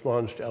Olympus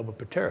Mons to Alba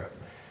Patera.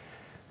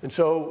 And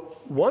so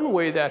one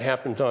way that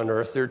happens on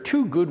Earth, there are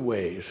two good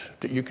ways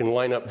that you can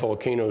line up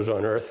volcanoes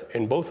on Earth,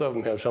 and both of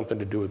them have something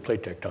to do with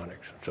plate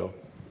tectonics. So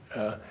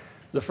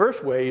the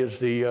first way is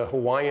the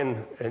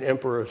Hawaiian and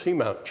Emperor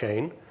Seamount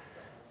chain.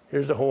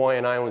 Here's the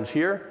Hawaiian Islands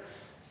here.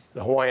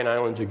 The Hawaiian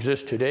Islands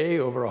exist today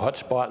over a hot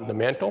spot in the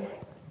mantle,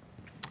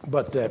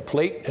 but that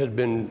plate has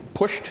been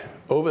pushed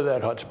over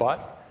that hot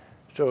spot.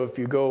 So if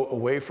you go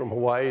away from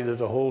Hawaii,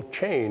 there's a whole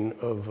chain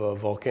of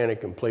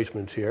volcanic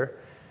emplacements here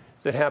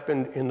that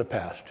happened in the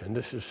past. And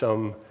this is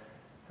some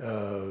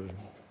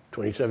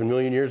 27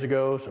 million years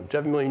ago, some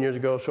 7 million years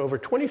ago. So over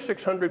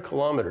 2,600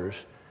 kilometers,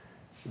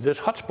 this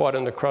hotspot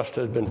in the crust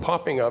has been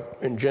popping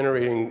up and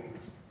generating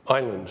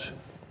islands.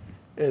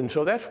 And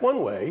so that's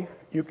one way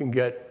you can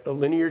get a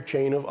linear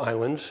chain of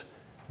islands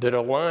that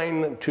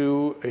align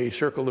to a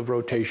circle of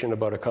rotation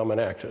about a common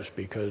axis,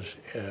 because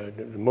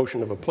the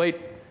motion of a plate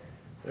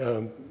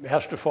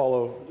has to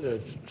follow a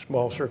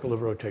small circle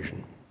of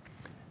rotation.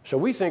 So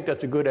we think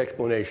that's a good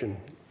explanation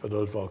for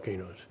those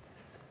volcanoes.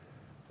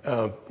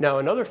 Now,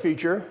 another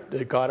feature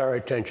that got our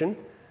attention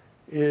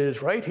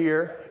is right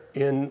here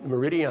in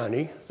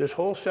Meridiani, this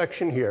whole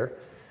section here.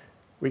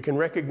 We can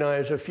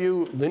recognize a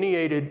few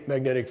lineated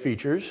magnetic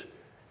features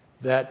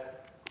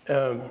that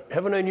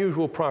have an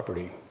unusual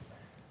property.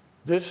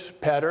 This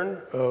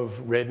pattern of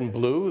red and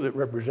blue that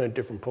represent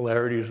different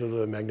polarities of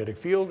the magnetic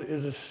field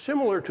is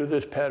similar to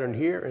this pattern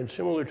here and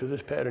similar to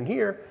this pattern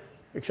here,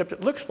 except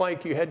it looks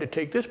like you had to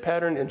take this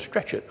pattern and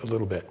stretch it a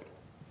little bit.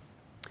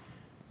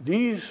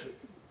 These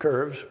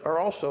curves are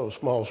also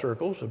small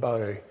circles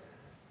about an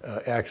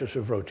axis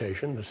of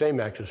rotation, the same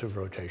axis of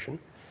rotation.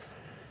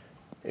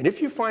 And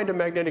if you find a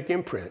magnetic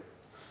imprint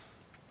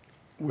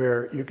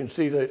where you can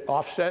see the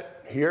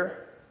offset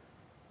here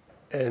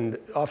and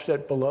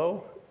offset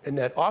below, and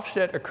that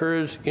offset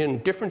occurs in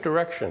different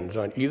directions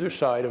on either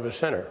side of a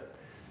center.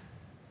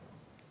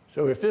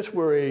 So if this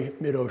were a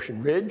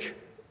mid-ocean ridge,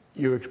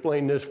 you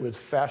explain this with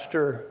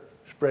faster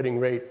spreading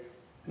rate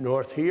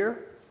north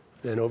here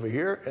than over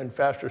here, and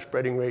faster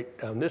spreading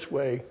rate down this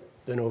way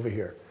than over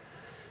here.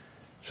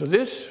 So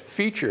this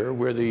feature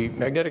where the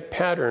magnetic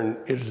pattern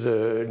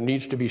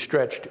needs to be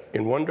stretched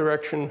in one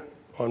direction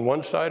on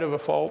one side of a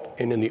fault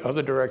and in the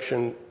other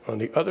direction on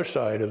the other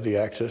side of the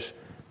axis,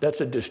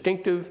 that's a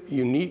distinctive,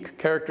 unique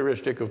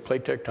characteristic of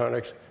plate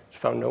tectonics. It's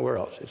found nowhere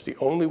else. It's the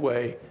only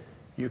way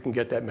you can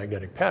get that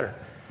magnetic pattern.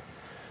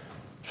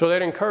 So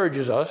that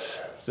encourages us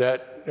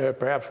that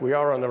perhaps we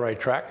are on the right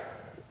track.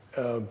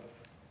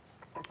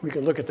 We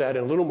can look at that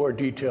in a little more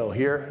detail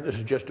here. This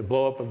is just a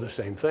blow-up of the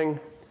same thing.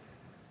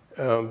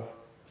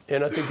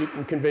 And I think you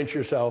can convince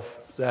yourself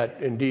that,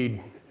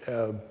 indeed,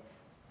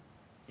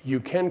 you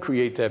can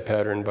create that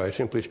pattern by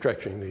simply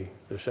stretching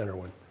the center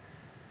one.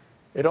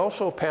 It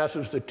also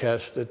passes the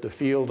test that the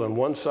field on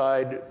one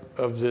side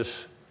of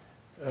this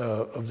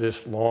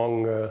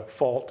long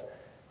fault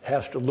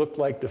has to look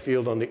like the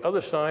field on the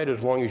other side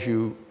as long as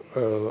you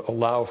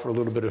allow for a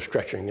little bit of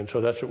stretching. And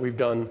so that's what we've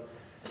done,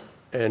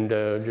 and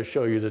just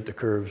show you that the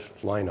curves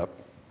line up.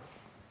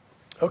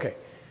 OK,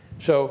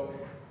 so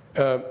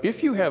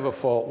if you have a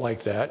fault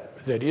like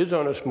that, that is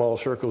on a small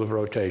circle of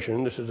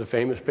rotation, this is a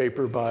famous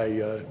paper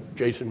by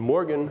Jason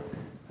Morgan,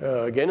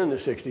 again in the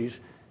 60s,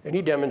 and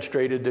he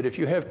demonstrated that if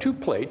you have two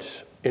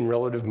plates in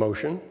relative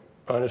motion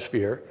on a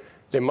sphere,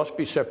 they must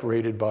be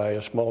separated by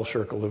a small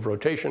circle of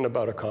rotation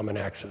about a common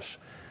axis.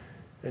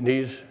 And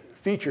these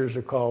features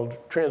are called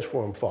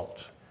transform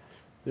faults.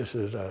 This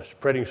is a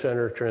spreading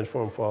center,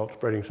 transform fault,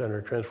 spreading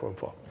center, transform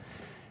fault.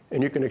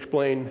 And you can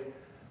explain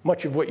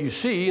much of what you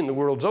see in the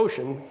world's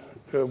ocean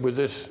with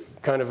this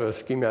kind of a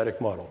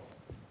schematic model.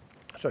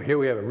 So here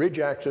we have a ridge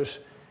axis,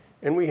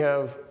 and we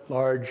have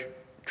large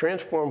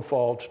transform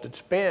faults that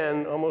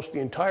span almost the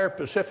entire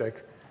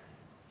Pacific.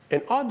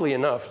 And oddly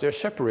enough, they're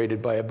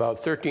separated by about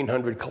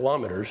 1,300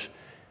 kilometers,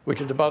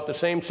 which is about the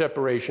same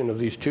separation of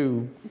these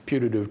two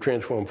putative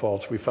transform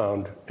faults we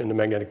found in the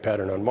magnetic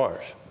pattern on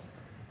Mars.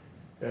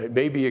 It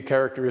may be a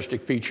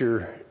characteristic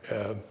feature.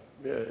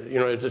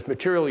 As this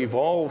material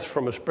evolves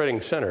from a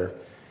spreading center,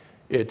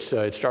 it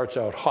starts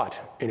out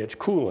hot, and it's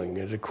cooling.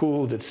 As it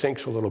cools, it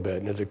sinks a little bit,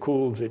 and as it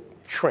cools, it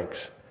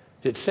shrinks.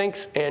 It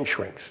sinks and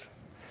shrinks.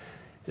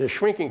 The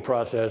shrinking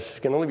process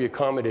can only be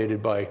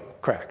accommodated by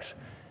cracks.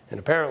 And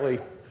apparently,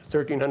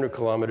 1,300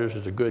 kilometers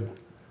is a good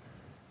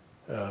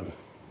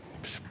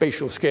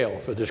spatial scale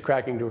for this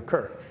cracking to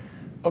occur.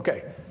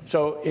 Okay,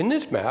 so in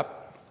this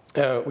map,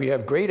 we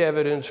have great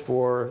evidence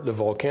for the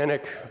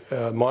volcanic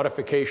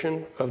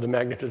modification of the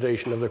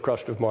magnetization of the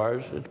crust of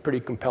Mars. It's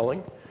pretty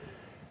compelling.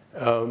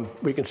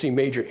 We can see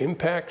major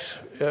impacts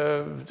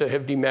that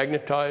have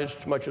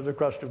demagnetized much of the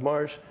crust of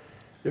Mars.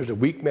 There's a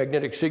weak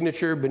magnetic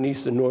signature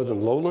beneath the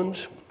northern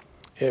lowlands.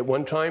 At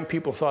one time,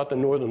 people thought the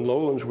northern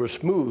lowlands were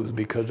smooth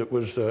because it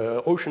was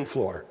the ocean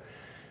floor.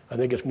 I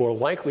think it's more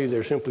likely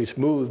they're simply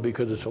smooth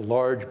because it's a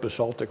large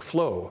basaltic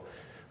flow,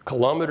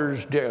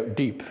 kilometers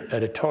deep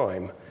at a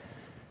time.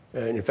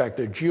 And in fact,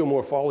 the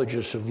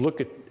geomorphologists have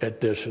looked at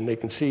this, and they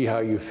can see how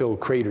you fill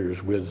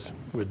craters with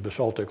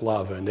basaltic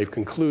lava. And they've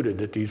concluded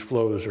that these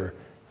flows are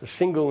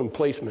single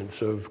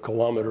emplacements of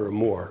kilometer or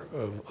more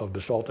of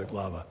basaltic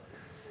lava.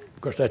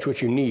 Of course, that's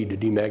what you need to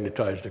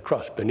demagnetize the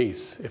crust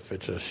beneath. If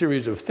it's a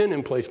series of thin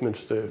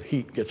emplacements, the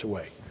heat gets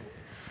away.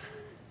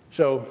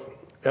 So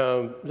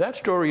that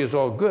story is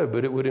all good,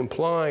 but it would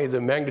imply the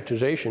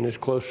magnetization is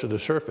close to the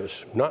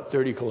surface, not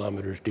 30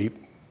 kilometers deep,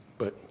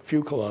 but a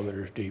few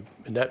kilometers deep.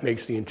 And that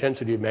makes the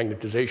intensity of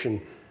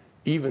magnetization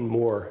even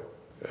more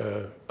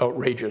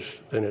outrageous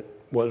than it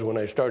was when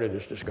I started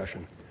this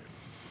discussion.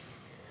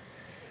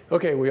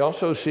 Okay, we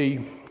also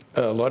see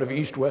a lot of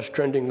east-west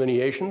trending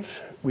lineations.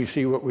 We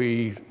see what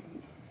we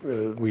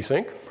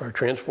think are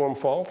transform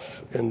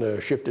faults in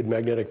the shifted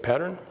magnetic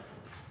pattern.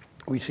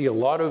 We see a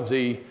lot of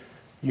the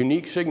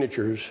unique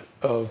signatures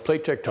of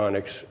plate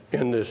tectonics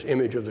in this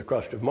image of the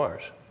crust of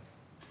Mars.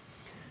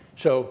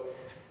 So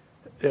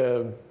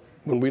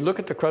when we look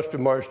at the crust of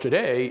Mars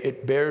today,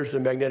 it bears the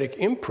magnetic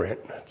imprint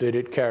that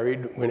it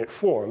carried when it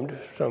formed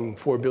some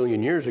 4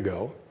 billion years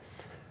ago.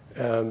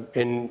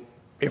 And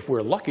if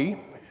we're lucky,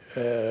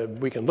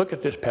 we can look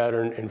at this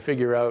pattern and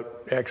figure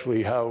out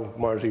actually how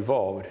Mars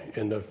evolved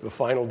in the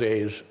final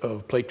days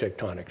of plate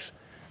tectonics.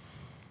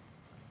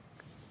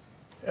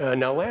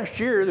 Now, last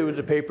year, there was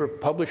a paper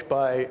published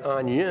by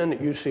An Yin at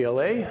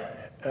UCLA,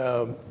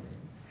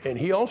 and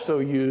he also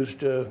used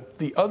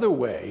the other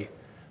way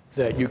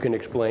that you can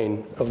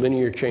explain a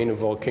linear chain of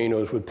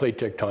volcanoes with plate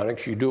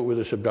tectonics. You do it with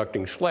a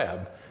subducting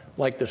slab,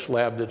 like the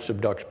slab that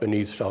subducts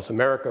beneath South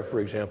America, for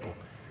example.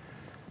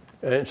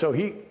 And so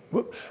he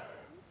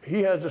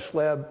has a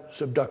slab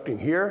subducting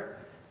here,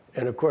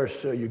 and of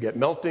course, you get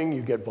melting,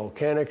 you get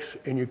volcanics,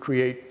 and you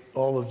create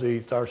all of the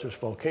Tharsis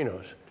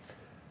volcanoes.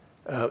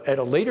 At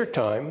a later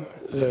time,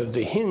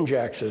 the hinge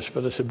axis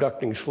for the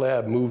subducting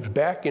slab moves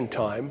back in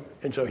time,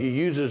 and so he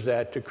uses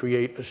that to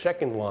create a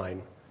second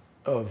line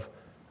of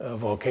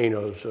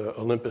volcanoes,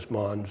 Olympus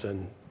Mons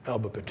and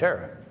Alba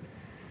Patera.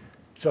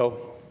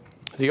 So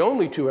the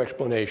only two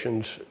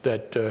explanations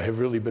that have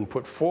really been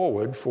put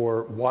forward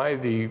for why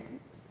the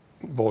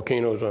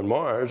volcanoes on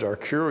Mars are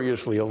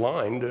curiously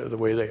aligned the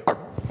way they are,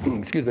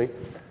 excuse me,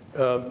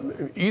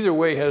 either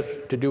way has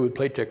to do with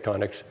plate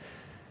tectonics.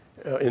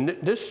 And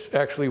this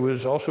actually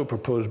was also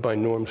proposed by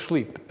Norm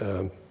Sleep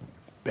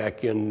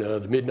back in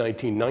the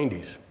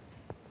mid-1990s.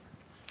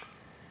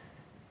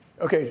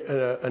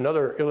 Okay,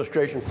 another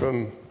illustration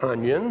from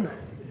An Yin.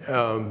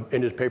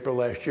 In his paper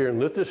last year in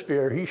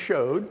lithosphere, he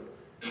showed,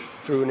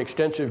 through an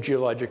extensive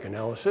geologic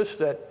analysis,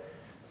 that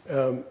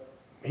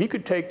he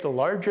could take the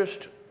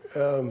largest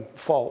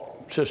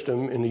fault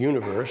system in the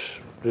universe,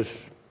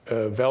 this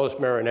Valles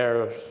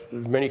Marineris,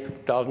 many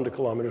thousands of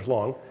kilometers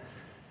long.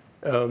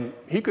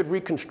 He could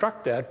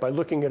reconstruct that by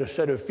looking at a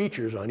set of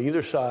features on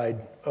either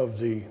side of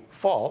the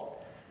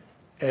fault.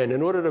 And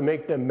in order to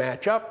make them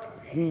match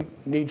up, he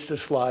needs to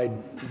slide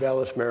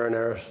Valles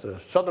Marineris, the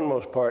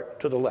southernmost part,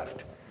 to the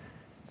left.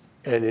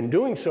 And in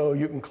doing so,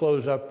 you can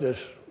close up this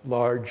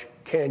large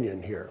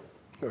canyon here,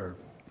 or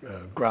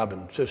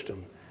graben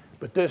system.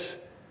 But this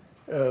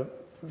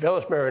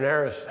Valles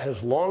Marineris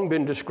has long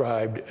been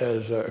described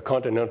as a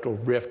continental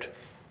rift,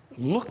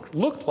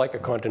 looked like a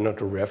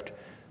continental rift,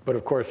 but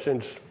of course,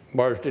 since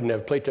Mars didn't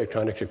have plate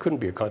tectonics, it couldn't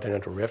be a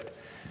continental rift,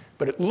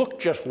 but it looked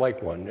just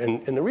like one.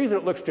 And the reason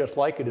it looks just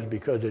like it is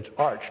because it's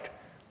arched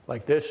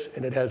like this,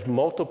 and it has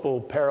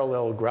multiple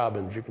parallel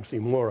grabens. You can see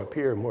more up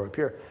here, more up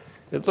here.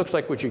 It looks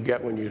like what you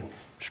get when you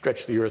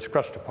stretch the Earth's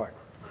crust apart.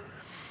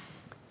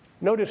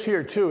 Notice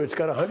here, too, it's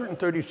got a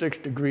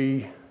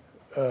 136-degree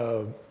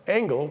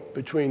angle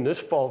between this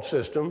fault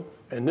system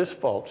and this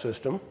fault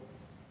system.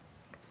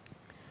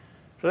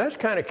 So that's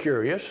kind of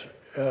curious.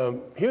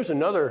 Here's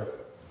another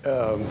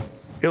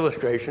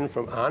illustration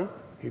from An,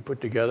 he put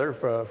together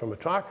from a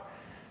talk.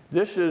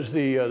 This is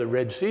the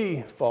Red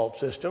Sea fault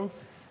system,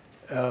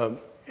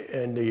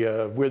 and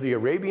where the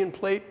Arabian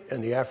plate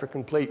and the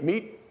African plate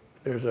meet,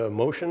 there's a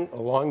motion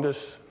along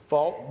this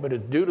fault, but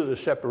it's due to the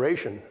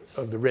separation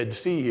of the Red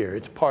Sea here.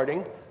 It's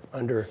parting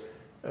under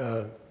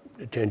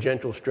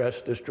tangential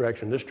stress, this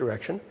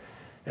direction.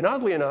 And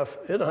oddly enough,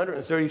 it's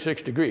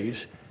 136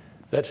 degrees.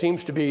 That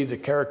seems to be the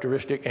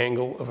characteristic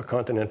angle of a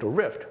continental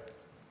rift.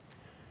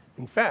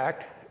 In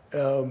fact,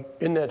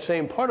 in that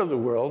same part of the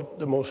world,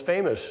 the most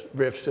famous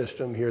rift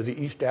system here, the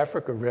East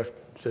Africa rift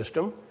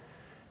system,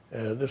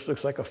 this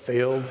looks like a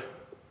failed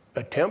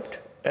attempt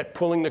at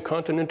pulling the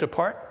continent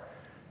apart.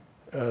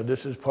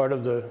 This is part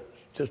of the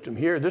system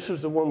here. This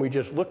is the one we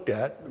just looked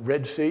at,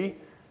 Red Sea.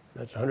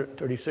 That's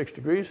 136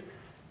 degrees.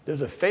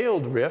 There's a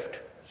failed rift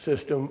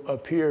system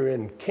up here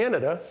in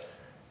Canada.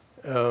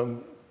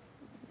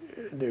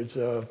 There's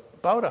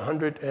about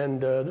 100,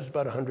 and this is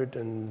about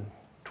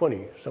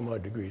 120 some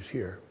odd degrees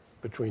here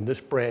between this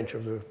branch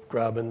of the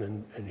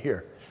Graben and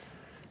here.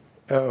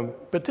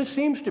 But this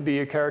seems to be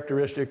a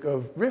characteristic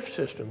of rift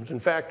systems. In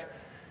fact,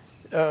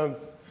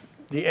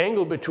 the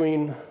angle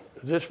between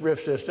this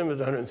rift system is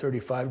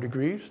 135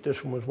 degrees.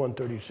 This one was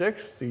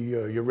 136.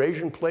 The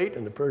Eurasian plate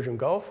and the Persian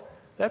Gulf,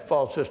 that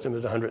fault system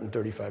is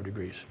 135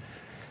 degrees.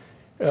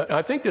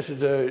 I think this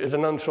is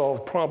an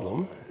unsolved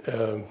problem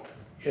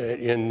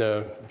in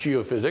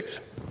geophysics.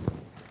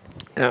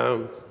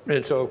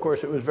 And so, of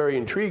course, it was very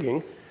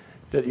intriguing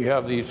that you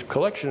have these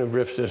collection of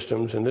rift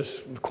systems in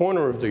this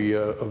corner of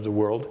the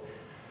world.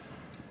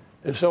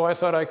 And so I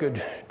thought I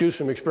could do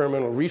some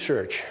experimental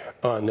research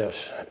on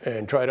this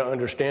and try to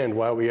understand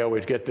why we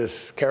always get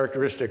this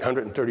characteristic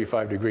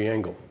 135-degree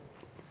angle.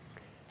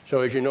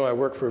 So as you know, I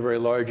work for a very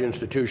large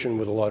institution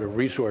with a lot of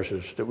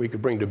resources that we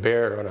could bring to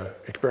bear on an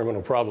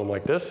experimental problem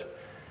like this.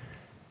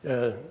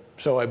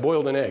 So I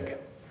boiled an egg.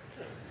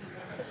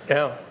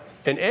 Now,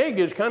 an egg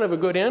is kind of a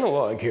good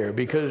analog here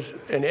because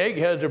an egg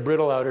has a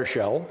brittle outer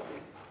shell,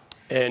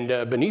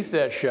 and beneath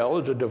that shell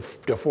is a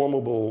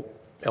deformable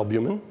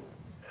albumin.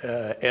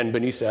 And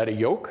beneath that, a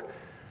yolk.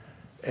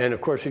 And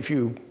of course, if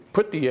you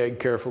put the egg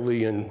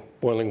carefully in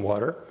boiling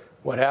water,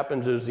 what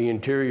happens is the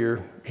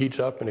interior heats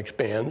up and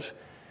expands.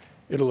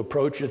 It'll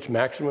approach its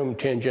maximum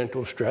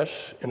tangential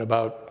stress in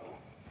about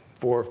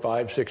 4,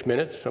 5, 6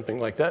 minutes, something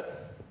like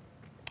that.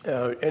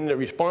 And the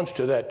response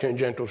to that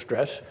tangential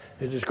stress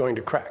is it's going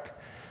to crack.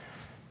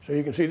 So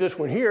you can see this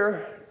one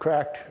here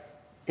cracked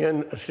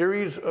in a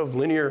series of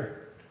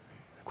linear,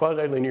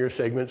 quasi-linear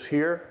segments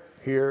here,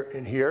 here,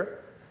 and here.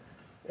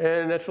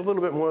 And that's a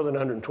little bit more than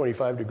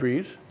 125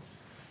 degrees.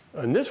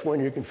 On this one,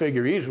 you can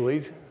figure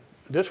easily,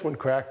 this one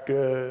cracked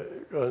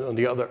on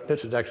the other.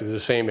 This is actually the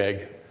same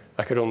egg.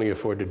 I could only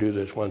afford to do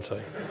this once.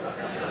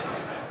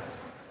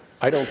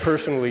 I don't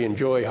personally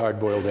enjoy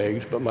hard-boiled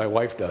eggs, but my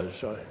wife does.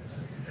 So,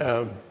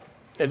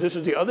 and this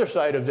is the other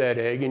side of that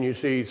egg, and you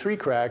see 3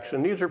 cracks,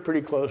 and these are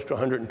pretty close to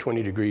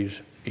 120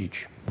 degrees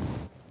each.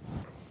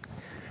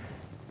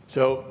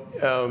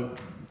 So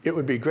it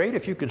would be great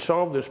if you could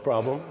solve this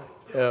problem.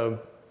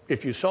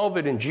 If you solve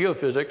it in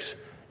geophysics,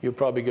 you'll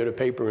probably get a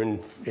paper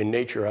in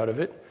Nature out of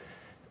it.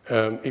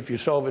 If you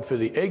solve it for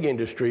the egg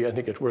industry, I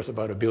think it's worth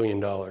about $1 billion.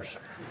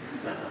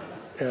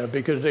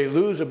 Because they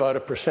lose about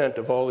 1%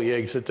 of all the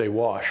eggs that they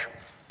wash.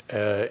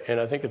 And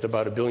I think it's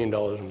about $1 billion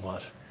in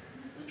loss.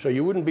 So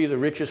you wouldn't be the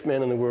richest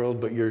man in the world,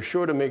 but you're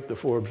sure to make the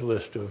Forbes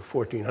list of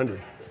 1,400.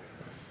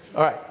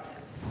 All right.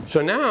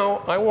 So now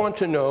I want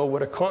to know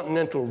what a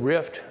continental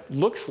rift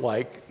looks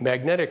like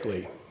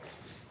magnetically.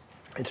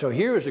 And so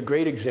here is a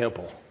great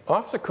example.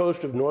 Off the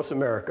coast of North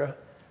America,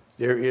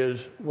 there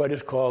is what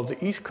is called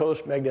the East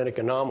Coast Magnetic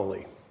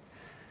Anomaly.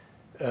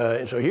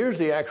 And so here's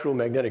the actual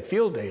magnetic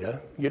field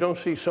data. You don't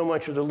see so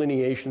much of the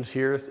lineations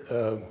here.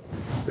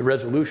 The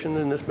resolution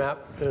in this map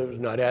is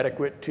not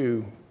adequate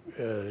to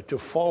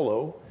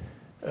follow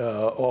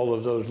all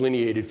of those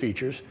lineated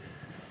features.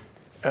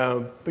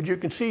 But you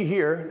can see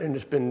here, and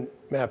it's been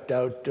mapped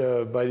out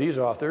by these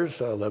authors,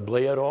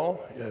 Leblay et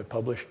al.,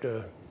 published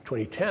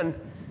 2010.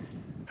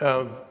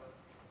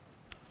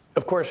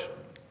 Of course,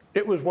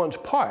 it was once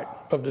part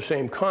of the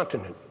same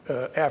continent,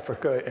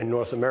 Africa and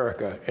North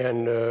America,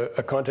 and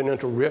a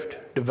continental rift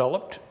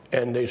developed,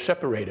 and they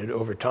separated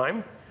over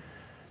time.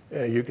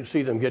 You can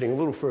see them getting a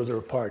little further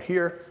apart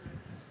here.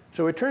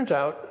 So it turns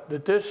out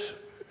that this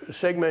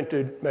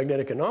segmented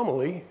magnetic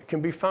anomaly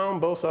can be found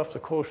both off the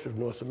coast of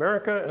North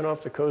America and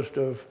off the coast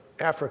of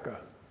Africa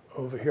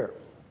over here.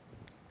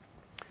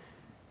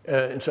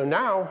 And so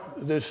now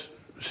this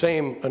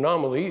same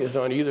anomaly is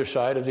on either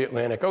side of the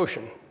Atlantic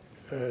Ocean.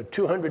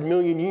 200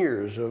 million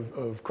years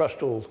of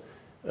crustal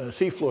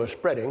seafloor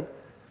spreading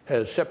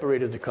has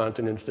separated the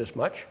continents this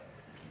much.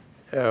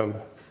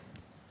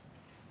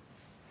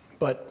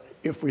 But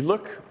if we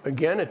look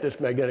again at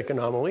this magnetic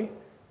anomaly,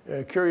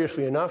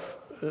 curiously enough,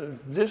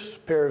 this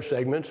pair of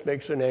segments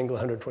makes an angle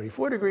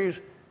 124 degrees.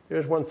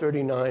 There's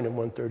 139 and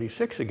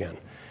 136 again.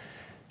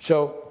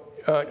 So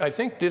I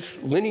think this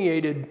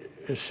lineated,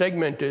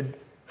 segmented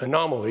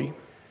anomaly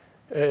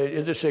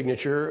is a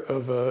signature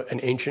of an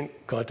ancient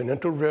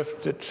continental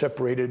rift that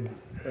separated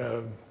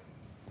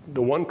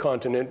the one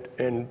continent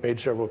and made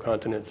several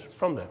continents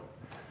from them.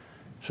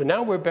 So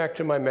now we're back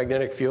to my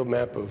magnetic field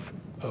map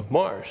of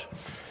Mars.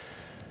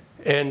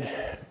 And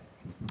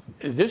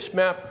this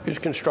map is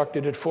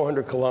constructed at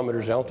 400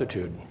 kilometers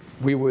altitude.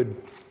 We would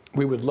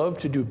love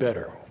to do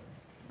better.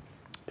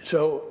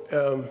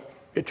 So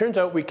it turns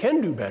out we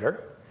can do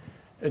better.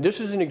 And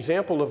this is an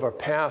example of our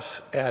pass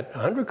at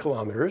 100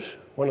 kilometers,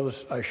 one of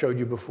those I showed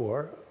you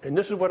before. And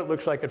this is what it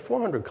looks like at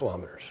 400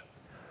 kilometers.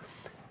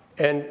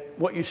 And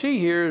what you see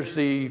here is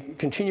the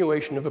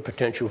continuation of a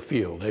potential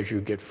field. As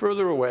you get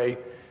further away,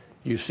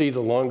 you see the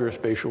longer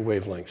spatial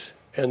wavelengths.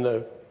 And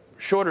the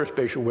shorter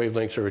spatial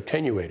wavelengths are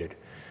attenuated.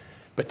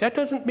 But that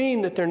doesn't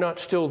mean that they're not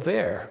still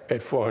there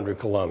at 400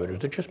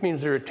 kilometers. It just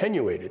means they're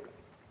attenuated.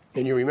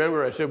 And you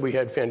remember I said we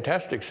had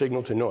fantastic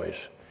signal to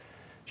noise.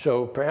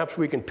 So perhaps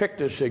we can pick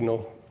this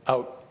signal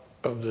out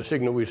of the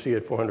signal we see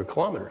at 400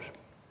 kilometers.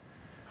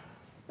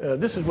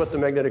 This is what the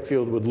magnetic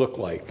field would look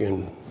like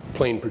in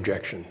plane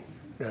projection.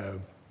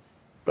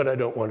 But I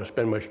don't want to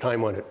spend much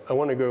time on it. I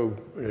want to go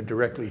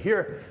directly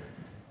here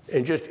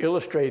and just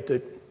illustrate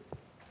that,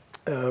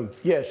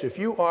 yes, if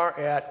you are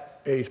at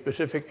a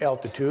specific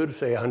altitude,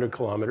 say 100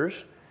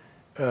 kilometers,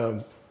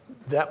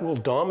 that will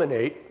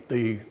dominate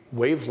the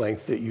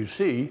wavelength that you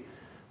see.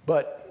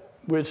 But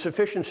with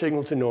sufficient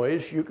signal to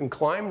noise, you can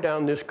climb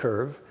down this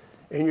curve,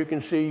 and you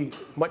can see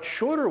much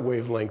shorter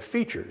wavelength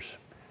features.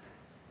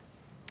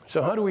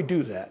 So how do we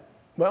do that?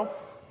 Well,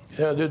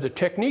 there's a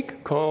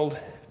technique called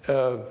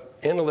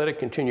analytic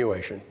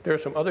continuation. There are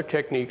some other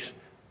techniques,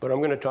 but I'm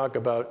going to talk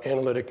about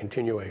analytic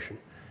continuation.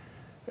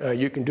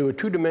 You can do a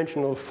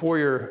two-dimensional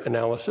Fourier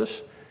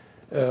analysis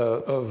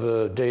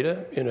of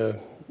data in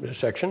a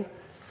section,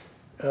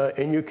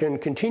 and you can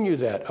continue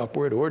that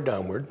upward or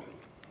downward.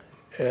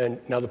 And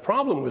now the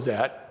problem with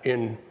that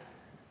in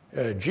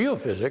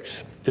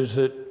geophysics is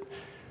that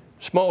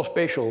small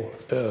spatial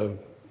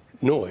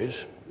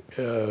noise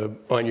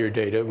on your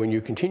data, when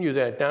you continue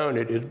that down,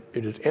 it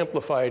is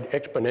amplified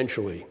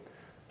exponentially.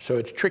 So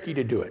it's tricky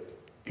to do it.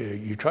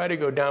 You try to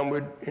go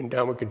downward in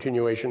downward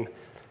continuation,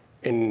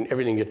 and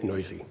everything gets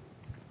noisy.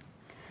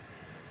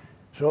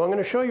 So I'm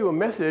going to show you a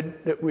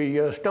method that we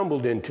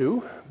stumbled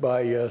into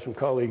by some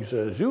colleagues,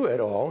 Zhu et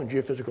al. In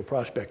geophysical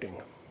prospecting.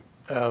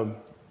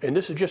 And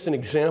this is just an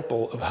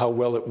example of how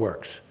well it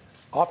works.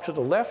 Off to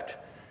the left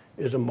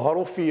is a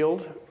model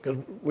field,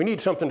 because we need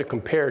something to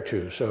compare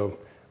to. So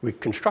we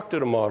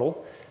constructed a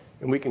model,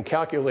 and we can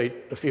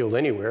calculate the field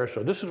anywhere.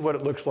 So this is what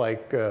it looks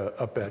like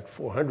up at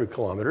 400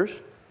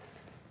 kilometers.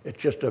 It's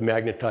just a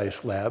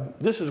magnetized slab.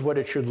 This is what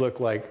it should look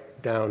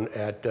like down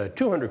at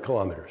 200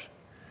 kilometers.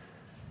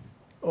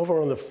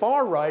 Over on the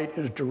far right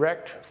is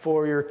direct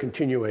Fourier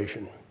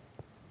continuation.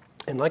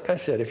 And like I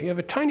said, if you have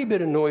a tiny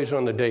bit of noise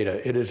on the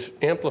data, it is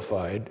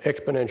amplified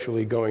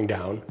exponentially going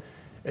down,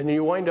 and then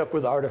you wind up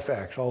with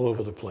artifacts all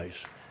over the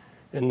place.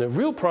 And the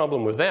real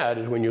problem with that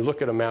is when you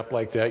look at a map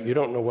like that, you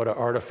don't know what are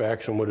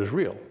artifacts and what is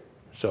real.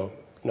 So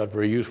not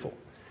very useful.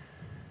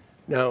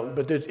 Now,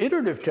 but this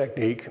iterative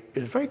technique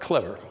is very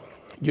clever.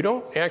 You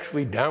don't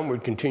actually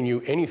downward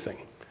continue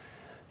anything.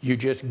 You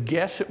just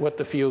guess at what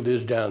the field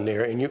is down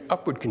there, and you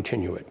upward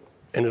continue it.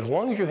 And as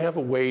long as you have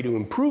a way to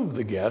improve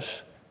the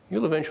guess,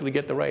 you'll eventually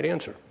get the right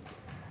answer.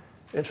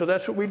 And so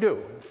that's what we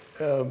do.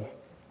 And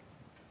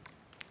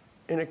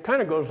it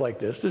kind of goes like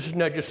this. This is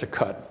not just a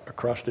cut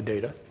across the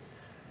data.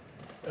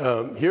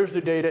 Here's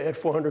the data at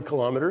 400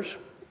 kilometers.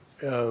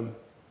 And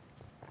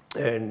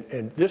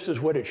this is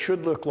what it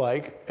should look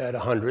like at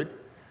 100.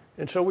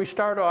 And so we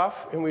start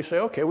off and we say,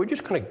 OK, we're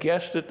just going to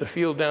guess that the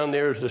field down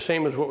there is the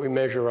same as what we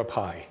measure up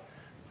high.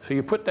 So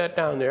you put that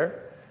down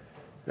there.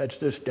 That's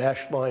this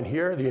dashed line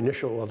here, the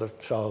initial, or the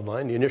solid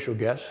line, the initial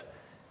guess.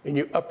 And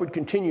you upward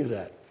continue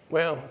that.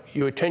 Well,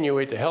 you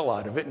attenuate the hell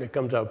out of it, and it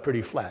comes out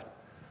pretty flat.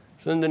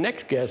 So then the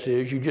next guess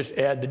is you just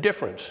add the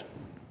difference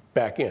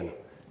back in.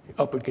 You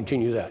upward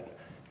continue that.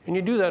 And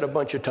you do that a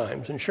bunch of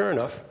times. And sure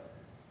enough,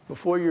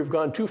 before you've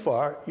gone too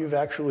far, you've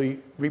actually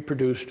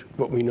reproduced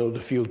what we know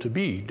the field to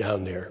be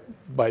down there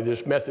by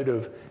this method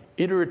of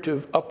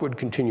iterative upward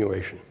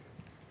continuation.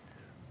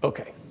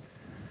 OK.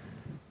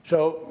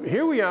 So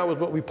here we are with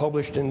what we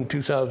published in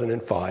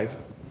 2005,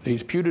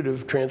 these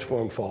putative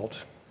transform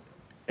faults.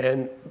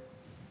 And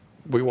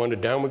we want to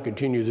downward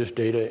continue this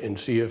data and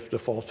see if the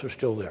faults are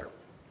still there.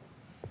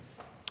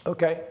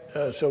 OK,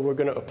 so we're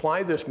going to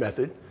apply this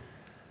method.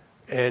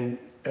 And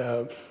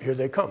here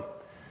they come.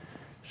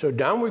 So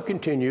downward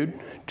continued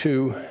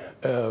to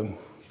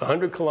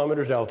 100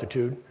 kilometers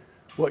altitude.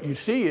 What you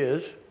see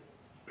is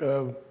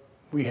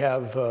we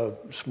have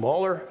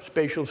smaller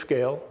spatial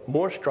scale,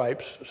 more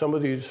stripes. Some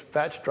of these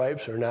fat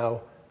stripes are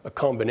now a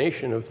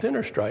combination of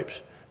thinner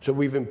stripes. So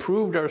we've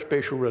improved our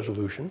spatial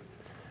resolution.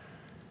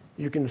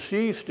 You can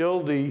see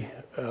still the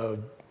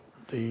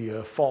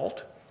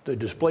fault, the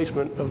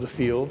displacement of the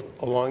field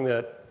along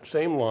that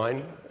same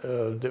line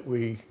that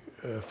we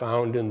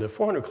found in the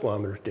 400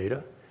 kilometers data.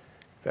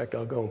 In fact,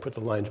 I'll go and put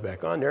the lines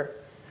back on there.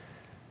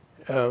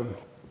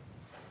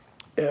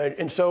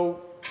 And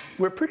so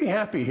we're pretty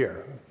happy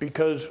here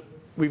because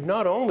we've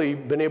not only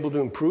been able to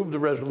improve the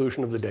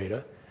resolution of the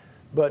data,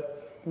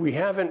 but we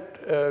haven't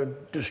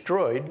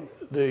destroyed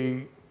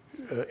the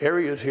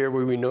areas here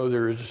where we know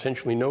there is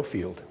essentially no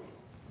field.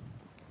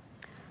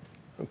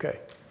 OK.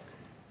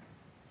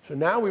 So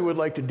now we would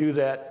like to do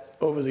that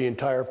over the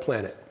entire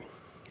planet.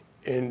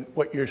 And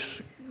what you're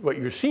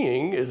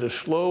seeing is a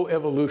slow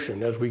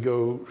evolution as we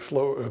go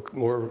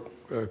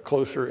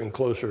closer and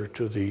closer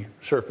to the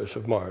surface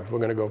of Mars. We're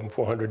going to go from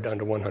 400 down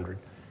to 100.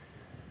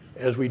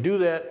 As we do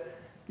that,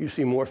 you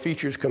see more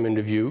features come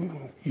into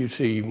view. You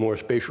see more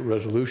spatial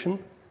resolution.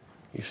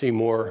 You see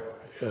more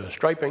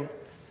striping.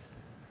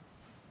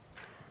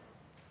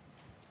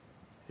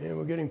 And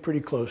we're getting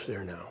pretty close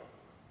there now.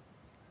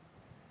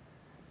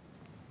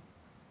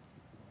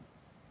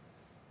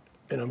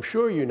 And I'm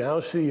sure you now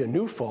see a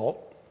new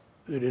fault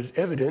that is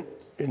evident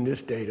in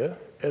this data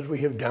as we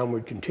have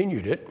downward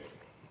continued it.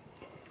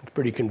 It's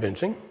pretty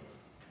convincing.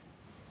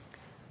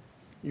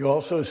 You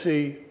also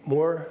see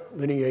more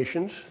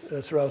lineations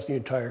throughout the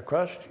entire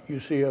crust.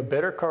 You see a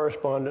better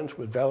correspondence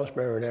with Valles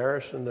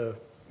Marineris and the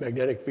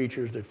magnetic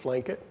features that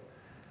flank it.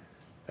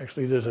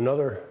 Actually, there's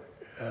another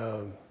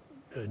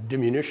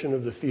diminution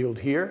of the field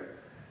here.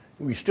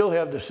 We still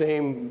have the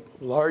same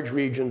large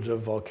regions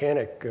of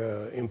volcanic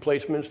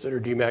emplacements that are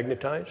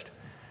demagnetized.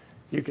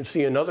 You can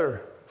see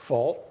another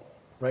fault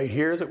right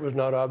here that was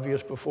not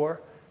obvious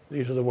before.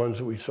 These are the ones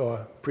that we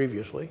saw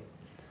previously.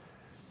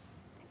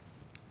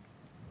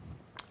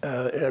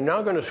 And I'm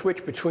now going to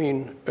switch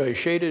between a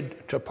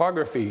shaded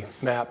topography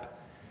map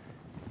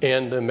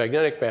and the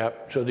magnetic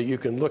map so that you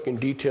can look in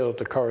detail at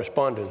the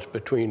correspondence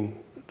between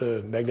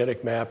the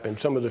magnetic map and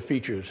some of the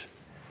features.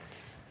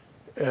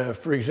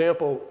 For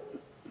example,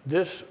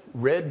 this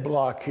red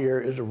block here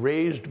is a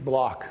raised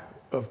block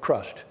of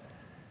crust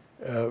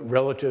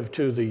relative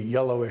to the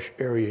yellowish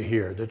area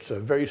here. That's a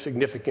very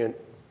significant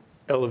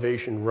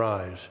elevation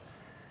rise.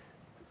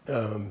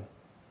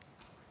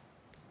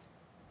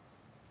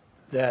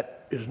 That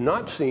is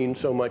not seen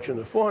so much in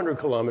the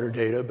 400-kilometer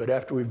data, but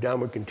after we've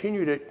downward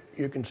continued it,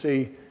 you can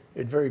see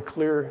a very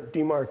clear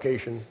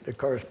demarcation that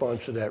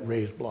corresponds to that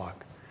raised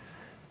block.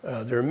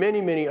 There are many,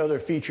 many other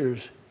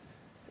features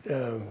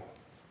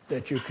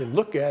that you can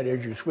look at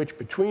as you switch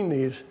between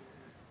these.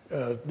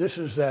 This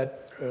is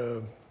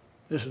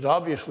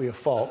obviously a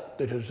fault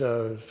that has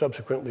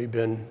subsequently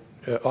been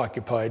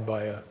occupied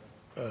by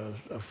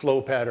a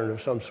flow pattern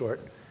of some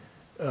sort.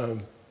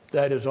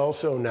 That is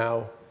also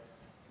now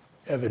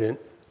evident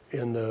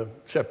in the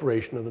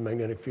separation of the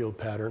magnetic field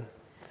pattern.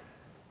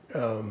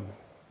 Let's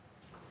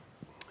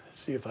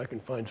see if I can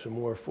find some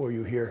more for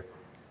you here.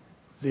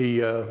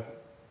 The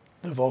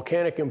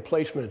volcanic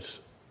emplacements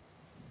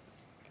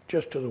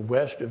just to the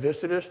west of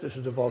Isidis, this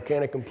is a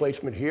volcanic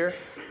emplacement here,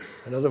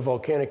 another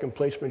volcanic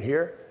emplacement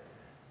here.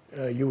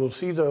 You will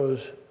see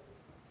those,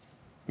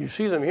 you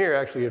see them here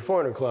actually at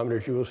 400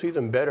 kilometers. You will see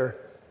them better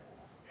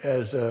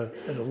as a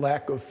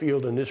lack of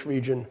field in this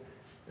region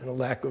and a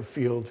lack of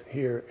field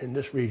here in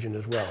this region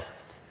as well.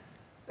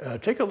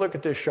 Take a look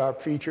at this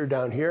sharp feature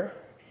down here.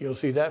 You'll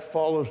see that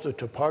follows the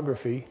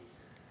topography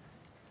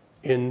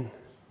in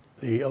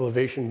the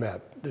elevation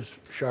map. This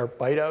sharp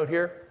bite out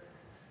here,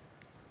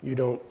 you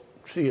don't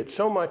see it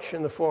so much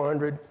in the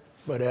 400,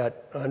 but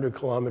at 100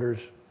 kilometers,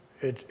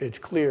 it's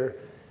clear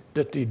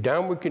that the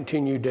downward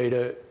continued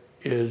data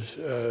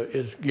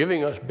is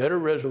giving us better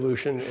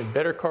resolution and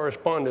better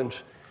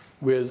correspondence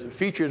with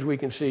features we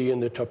can see in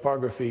the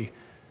topography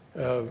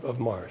of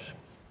Mars.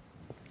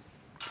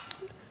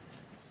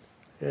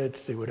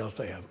 Let's see what else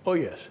I have. Oh,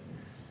 yes.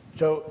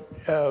 So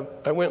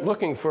I went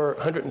looking for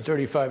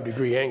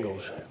 135-degree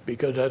angles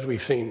because, as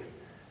we've seen,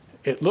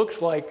 it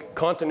looks like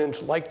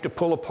continents like to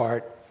pull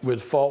apart with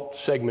fault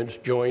segments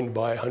joined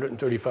by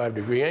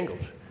 135-degree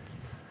angles.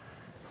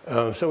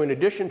 So in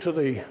addition to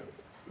the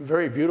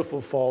very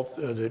beautiful fault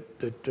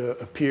that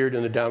appeared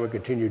in the downward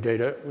continued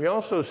data, we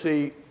also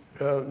see,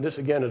 this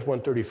again is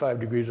 135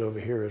 degrees over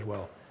here as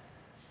well.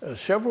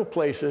 Several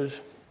places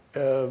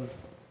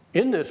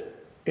in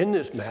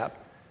this map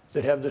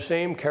that have the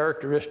same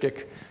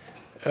characteristic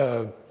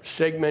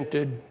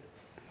segmented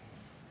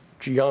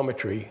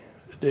geometry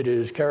that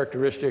is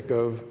characteristic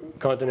of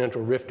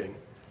continental rifting.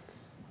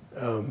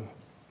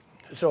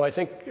 So I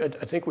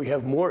think we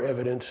have more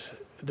evidence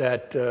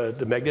that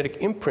the magnetic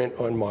imprint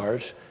on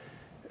Mars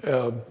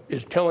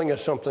is telling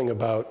us something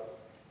about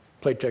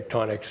plate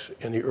tectonics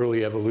and the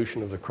early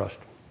evolution of the crust.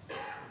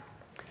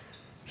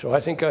 So I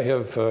think I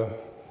have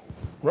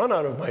run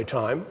out of my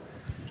time,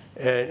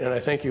 and I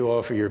thank you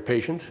all for your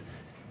patience.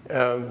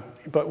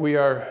 But we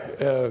are,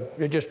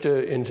 just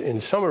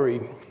in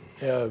summary,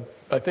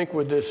 I think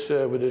with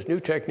this new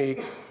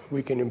technique,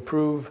 we can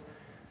improve.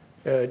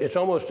 It's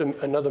almost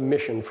another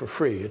mission for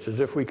free. It's as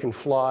if we can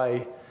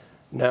fly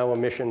now a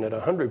mission at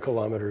 100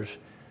 kilometers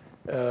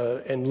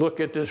and look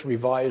at this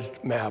revised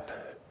map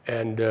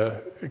and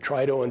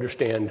try to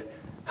understand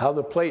how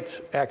the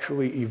plates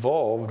actually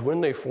evolved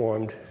when they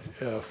formed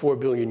 4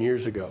 billion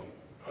years ago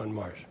on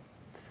Mars.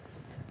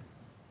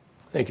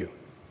 Thank you.